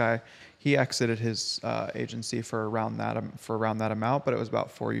ops guy. He exited his agency for around that amount, but it was about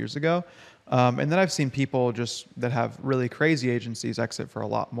 4 years ago. And then I've seen people just that have really crazy agencies exit for a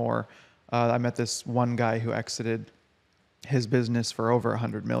lot more. I met this one guy who exited his business for over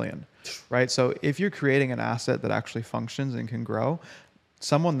 100 million, right? So if you're creating an asset that actually functions and can grow,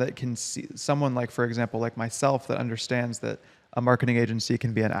 someone like, for example, like myself, that understands that a marketing agency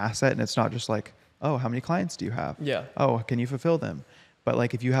can be an asset, and it's not just like, oh, how many clients do you have? Yeah. Oh, can you fulfill them? But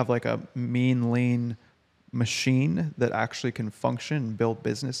like, if you have like a mean, lean machine that actually can function and build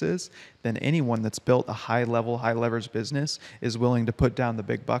businesses, then anyone that's built a high leverage business is willing to put down the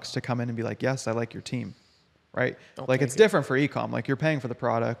big bucks to come in and be like, yes, I like your team. Right? Like it's different for e-com. Like you're paying for the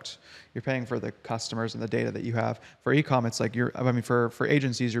product, you're paying for the customers and the data that you have. For e-com, it's like for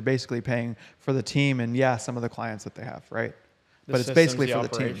agencies, you're basically paying for the team and some of the clients that they have, right? but it's systems, basically for the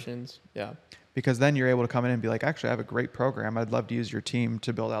team. operations. Yeah. Because then you're able to come in and be like, actually, I have a great program. I'd love to use your team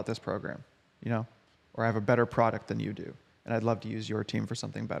to build out this program, or I have a better product than you do, and I'd love to use your team for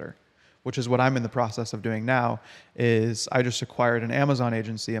something better, which is what I'm in the process of doing now. Is I just acquired an Amazon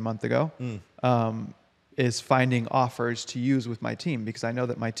agency a month ago, is finding offers to use with my team, because I know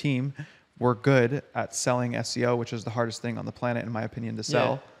that my team, we're good at selling SEO, which is the hardest thing on the planet, in my opinion, to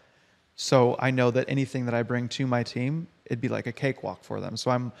sell. Yeah. So I know that anything that I bring to my team, it'd be like a cakewalk for them.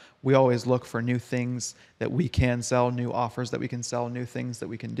 So we always look for new things that we can sell, new offers that we can sell, new things that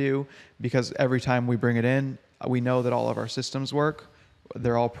we can do, because every time we bring it in, we know that all of our systems work.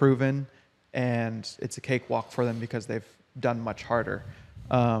 They're all proven, and it's a cakewalk for them because they've done much harder.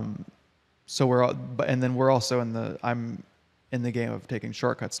 So we're also I'm in the game of taking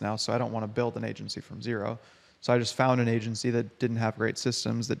shortcuts now. So I don't want to build an agency from zero. So I just found an agency that didn't have great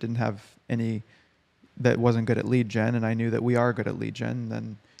systems, that didn't have that wasn't good at lead gen, and I knew that we are good at lead gen.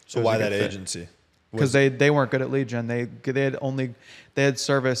 Then so why that agency? Because they weren't good at lead gen. They had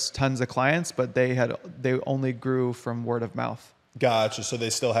serviced tons of clients, but they only grew from word of mouth. Gotcha. So they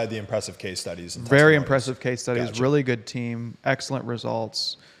still had the impressive case studies. And very impressive case studies. Gotcha. Really good team. Excellent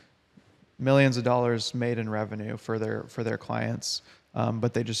results. Millions of dollars made in revenue for their clients.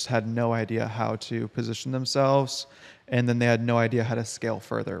 But they just had no idea how to position themselves, and then they had no idea how to scale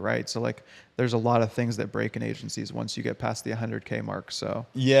further, right? So like, there's a lot of things that break in agencies once you get past the 100K mark. So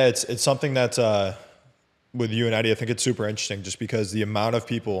yeah, it's something that with you and Eddie, I think it's super interesting, just because the amount of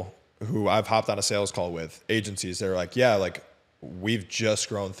people who I've hopped on a sales call with, agencies, they're like, yeah, like we've just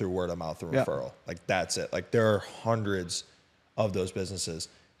grown through word of mouth and referral. Like that's it. Like there are hundreds of those businesses.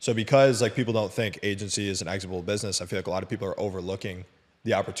 So because like people don't think agency is an exitable business, I feel like a lot of people are overlooking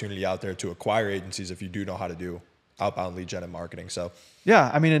the opportunity out there to acquire agencies if you do know how to do outbound lead gen and marketing. So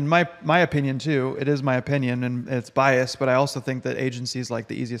yeah, I mean, in my opinion too, it is my opinion and it's biased, but I also think that agency is like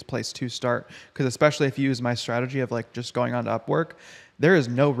the easiest place to start, because especially if you use my strategy of like just going on to Upwork, there is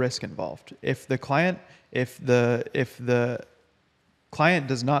no risk involved. If the client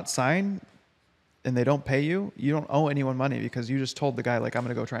does not sign and they don't pay you, you don't owe anyone money, because you just told the guy like, I'm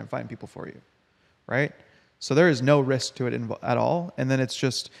going to go try and find people for you, right? So there is no risk to it at all. And then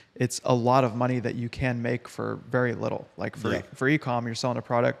it's a lot of money that you can make for very little. Like for e-com, you're selling a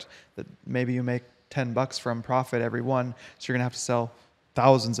product that maybe you make $10 from profit every one. So you're going to have to sell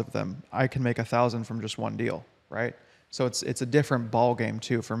thousands of them. I can make 1,000 from just one deal, right? So it's a different ball game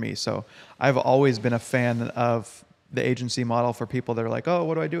too for me. So I've always been a fan of the agency model for people that are like, oh,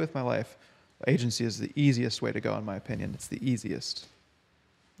 what do I do with my life? Agency is the easiest way to go, in my opinion. It's the easiest.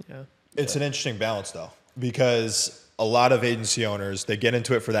 Yeah. It's an interesting balance though, because a lot of agency owners, they get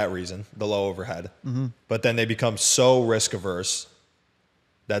into it for that reason, the low overhead, but then they become so risk averse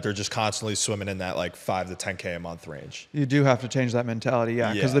that they're just constantly swimming in that like 5 to 10K a month range. You do have to change that mentality.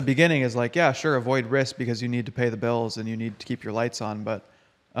 Yeah. Because the beginning is like, yeah, sure, avoid risk because you need to pay the bills and you need to keep your lights on. But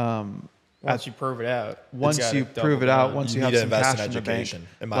once you prove it out, once you prove it out, once you have some cash in the bank,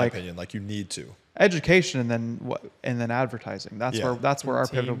 in my opinion, like you need to. Education and then advertising. That's where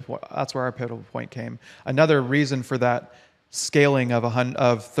our pivotal point came. Another reason for that scaling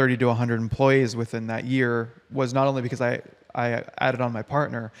of 30 to 100 employees within that year was not only because I added on my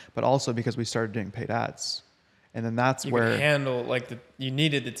partner, but also because we started doing paid ads. And then that's you where could handle you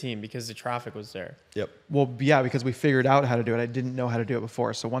needed the team because the traffic was there. Yep. Well, yeah, because we figured out how to do it. I didn't know how to do it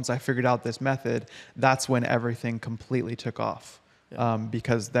before. So once I figured out this method, that's when everything completely took off. Yeah.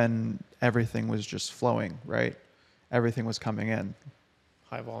 Because then everything was just flowing, right? Everything was coming in.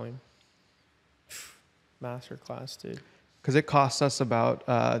 High volume. Masterclass, dude. Because it costs us about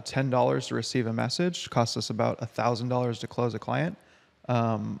 $10 to receive a message. It costs us about $1,000 to close a client.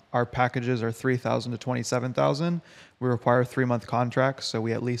 Our packages are $3,000 to $27,000. We require 3-month contracts, so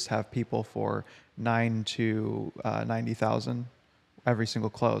we at least have people for $9,000 to $90,000 every single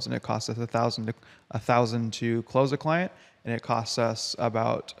close, and it costs us $1,000 to close a client, and it costs us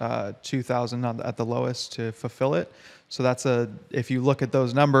about $2,000 at the lowest to fulfill it. So if you look at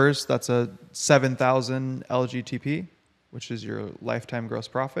those numbers, that's a $7,000 LGTP, which is your lifetime gross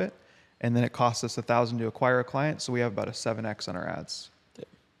profit. And then it costs us $1,000 to acquire a client. So we have about a 7X on our ads.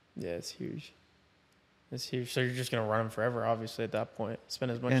 Yeah, it's huge. It's huge. So you're just going to run them forever, obviously, at that point.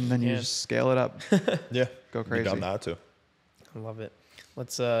 Spend as much as you can. And then you just scale it up. Yeah. Go crazy. You're dumb not to. I love it.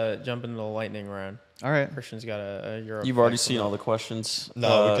 Let's jump into the lightning round. All right. Christian's got a Europe. You've already seen all the questions.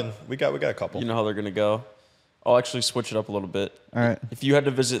 No, we got a couple. You know how they're going to go. I'll actually switch it up a little bit. All right. If you had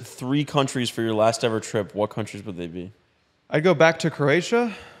to visit 3 countries for your last ever trip, what countries would they be? I'd go back to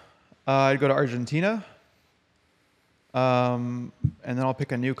Croatia. I'd go to Argentina. And then I'll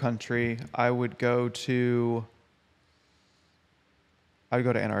pick a new country. I would go to I'd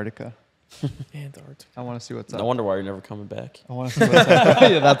go to Antarctica. Antarctica. I want to see what's up. No wonder why you're never coming back. I want to see what's up.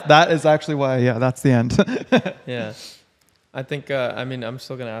 Yeah, that is actually why. Yeah, that's the end. Yeah. I think, I mean, I'm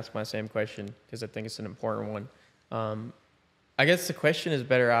still going to ask my same question because I think it's an important one. I guess the question is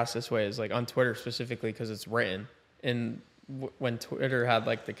better asked this way, is like on Twitter specifically, because it's written. And when Twitter had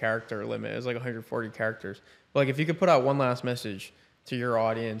like the character limit, it was like 140 characters. But like if you could put out one last message to your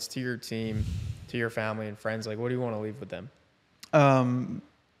audience, to your team, to your family and friends, like what do you want to leave with them?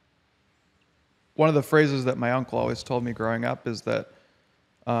 One of the phrases that my uncle always told me growing up is that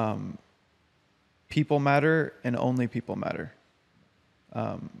people matter and only people matter.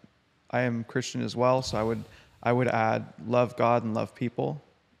 I am Christian as well, so I would add love God and love people,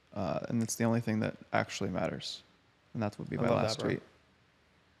 and it's the only thing that actually matters. And that would be my last tweet.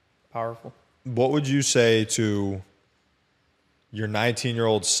 Powerful. What would you say to your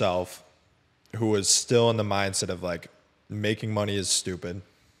 19-year-old self who was still in the mindset of like making money is stupid?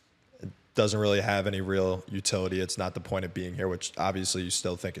 It doesn't really have any real utility. It's not the point of being here, which obviously you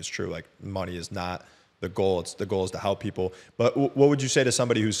still think is true. Like money is not the goal. The goal is to help people. But what would you say to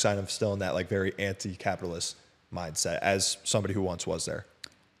somebody who's kind of still in that like very anti-capitalist mindset as somebody who once was there?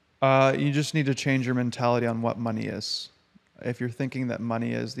 You just need to change your mentality on what money is. If you're thinking that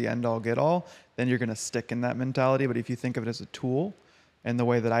money is the end all get all, then you're going to stick in that mentality. But if you think of it as a tool, and the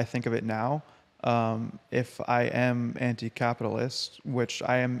way that I think of it now, if I am anti-capitalist, which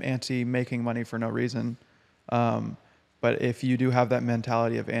I am anti-making money for no reason, but if you do have that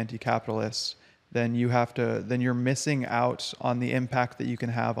mentality of anti-capitalist, then you're missing out on the impact that you can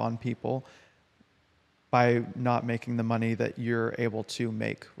have on people by not making the money that you're able to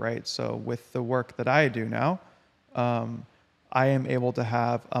make, right? So with the work that I do now, I am able to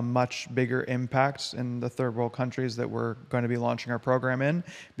have a much bigger impact in the third world countries that we're going to be launching our program in,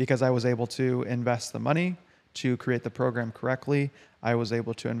 because I was able to invest the money to create the program correctly. I was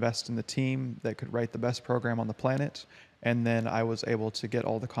able to invest in the team that could write the best program on the planet. And then I was able to get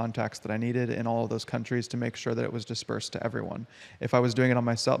all the contacts that I needed in all of those countries to make sure that it was dispersed to everyone. If I was doing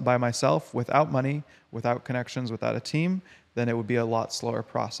it by myself, without money, without connections, without a team, then it would be a lot slower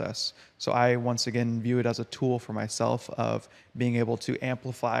process. So I, once again, view it as a tool for myself of being able to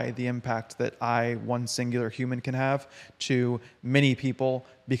amplify the impact that I, one singular human, can have to many people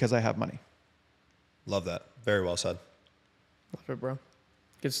because I have money. Love that. Very well said. Love it, bro.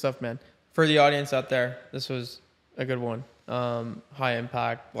 Good stuff, man. For the audience out there, this was a good one. High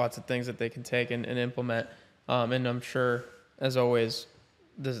impact, lots of things that they can take and implement. And I'm sure, as always,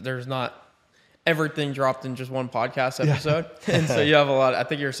 there's not everything dropped in just one podcast episode. Yeah. And so you have a lot. I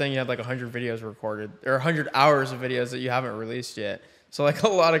think you were saying you had like 100 videos recorded, or 100 hours of videos that you haven't released yet. So like a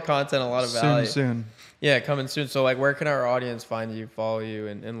lot of content, a lot of value. Soon. Yeah, coming soon. So like where can our audience find you, follow you,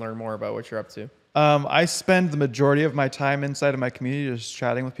 and learn more about what you're up to? I spend the majority of my time inside of my community just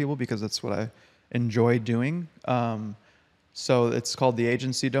chatting with people because that's what I enjoy doing. So it's called the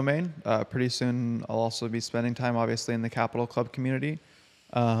agency domain. Pretty soon I'll also be spending time obviously in the Capital Club community.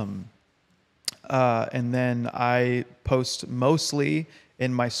 And then I post mostly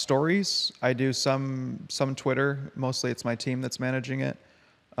in my stories. I do some Twitter. Mostly it's my team that's managing it.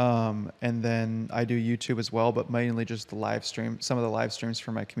 And then I do YouTube as well, but mainly just the live stream, some of the live streams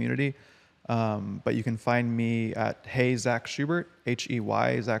for my community. But you can find me at Hey Zach Schubert, Hey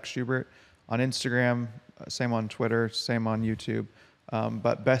Zach Schubert, on Instagram, same on Twitter, same on YouTube.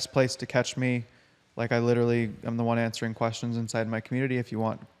 But best place to catch me, like I literally am the one answering questions inside my community. If you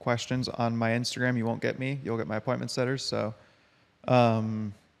want questions on my Instagram, you won't get me. You'll get my appointment setters. So,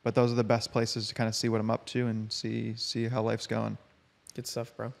 but those are the best places to kind of see what I'm up to and see how life's going. Good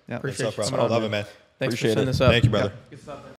stuff, bro. Yeah. Appreciate Good stuff, bro. I love it, man. Thanks Appreciate for setting it. this up. Thank you, brother. Good stuff, man.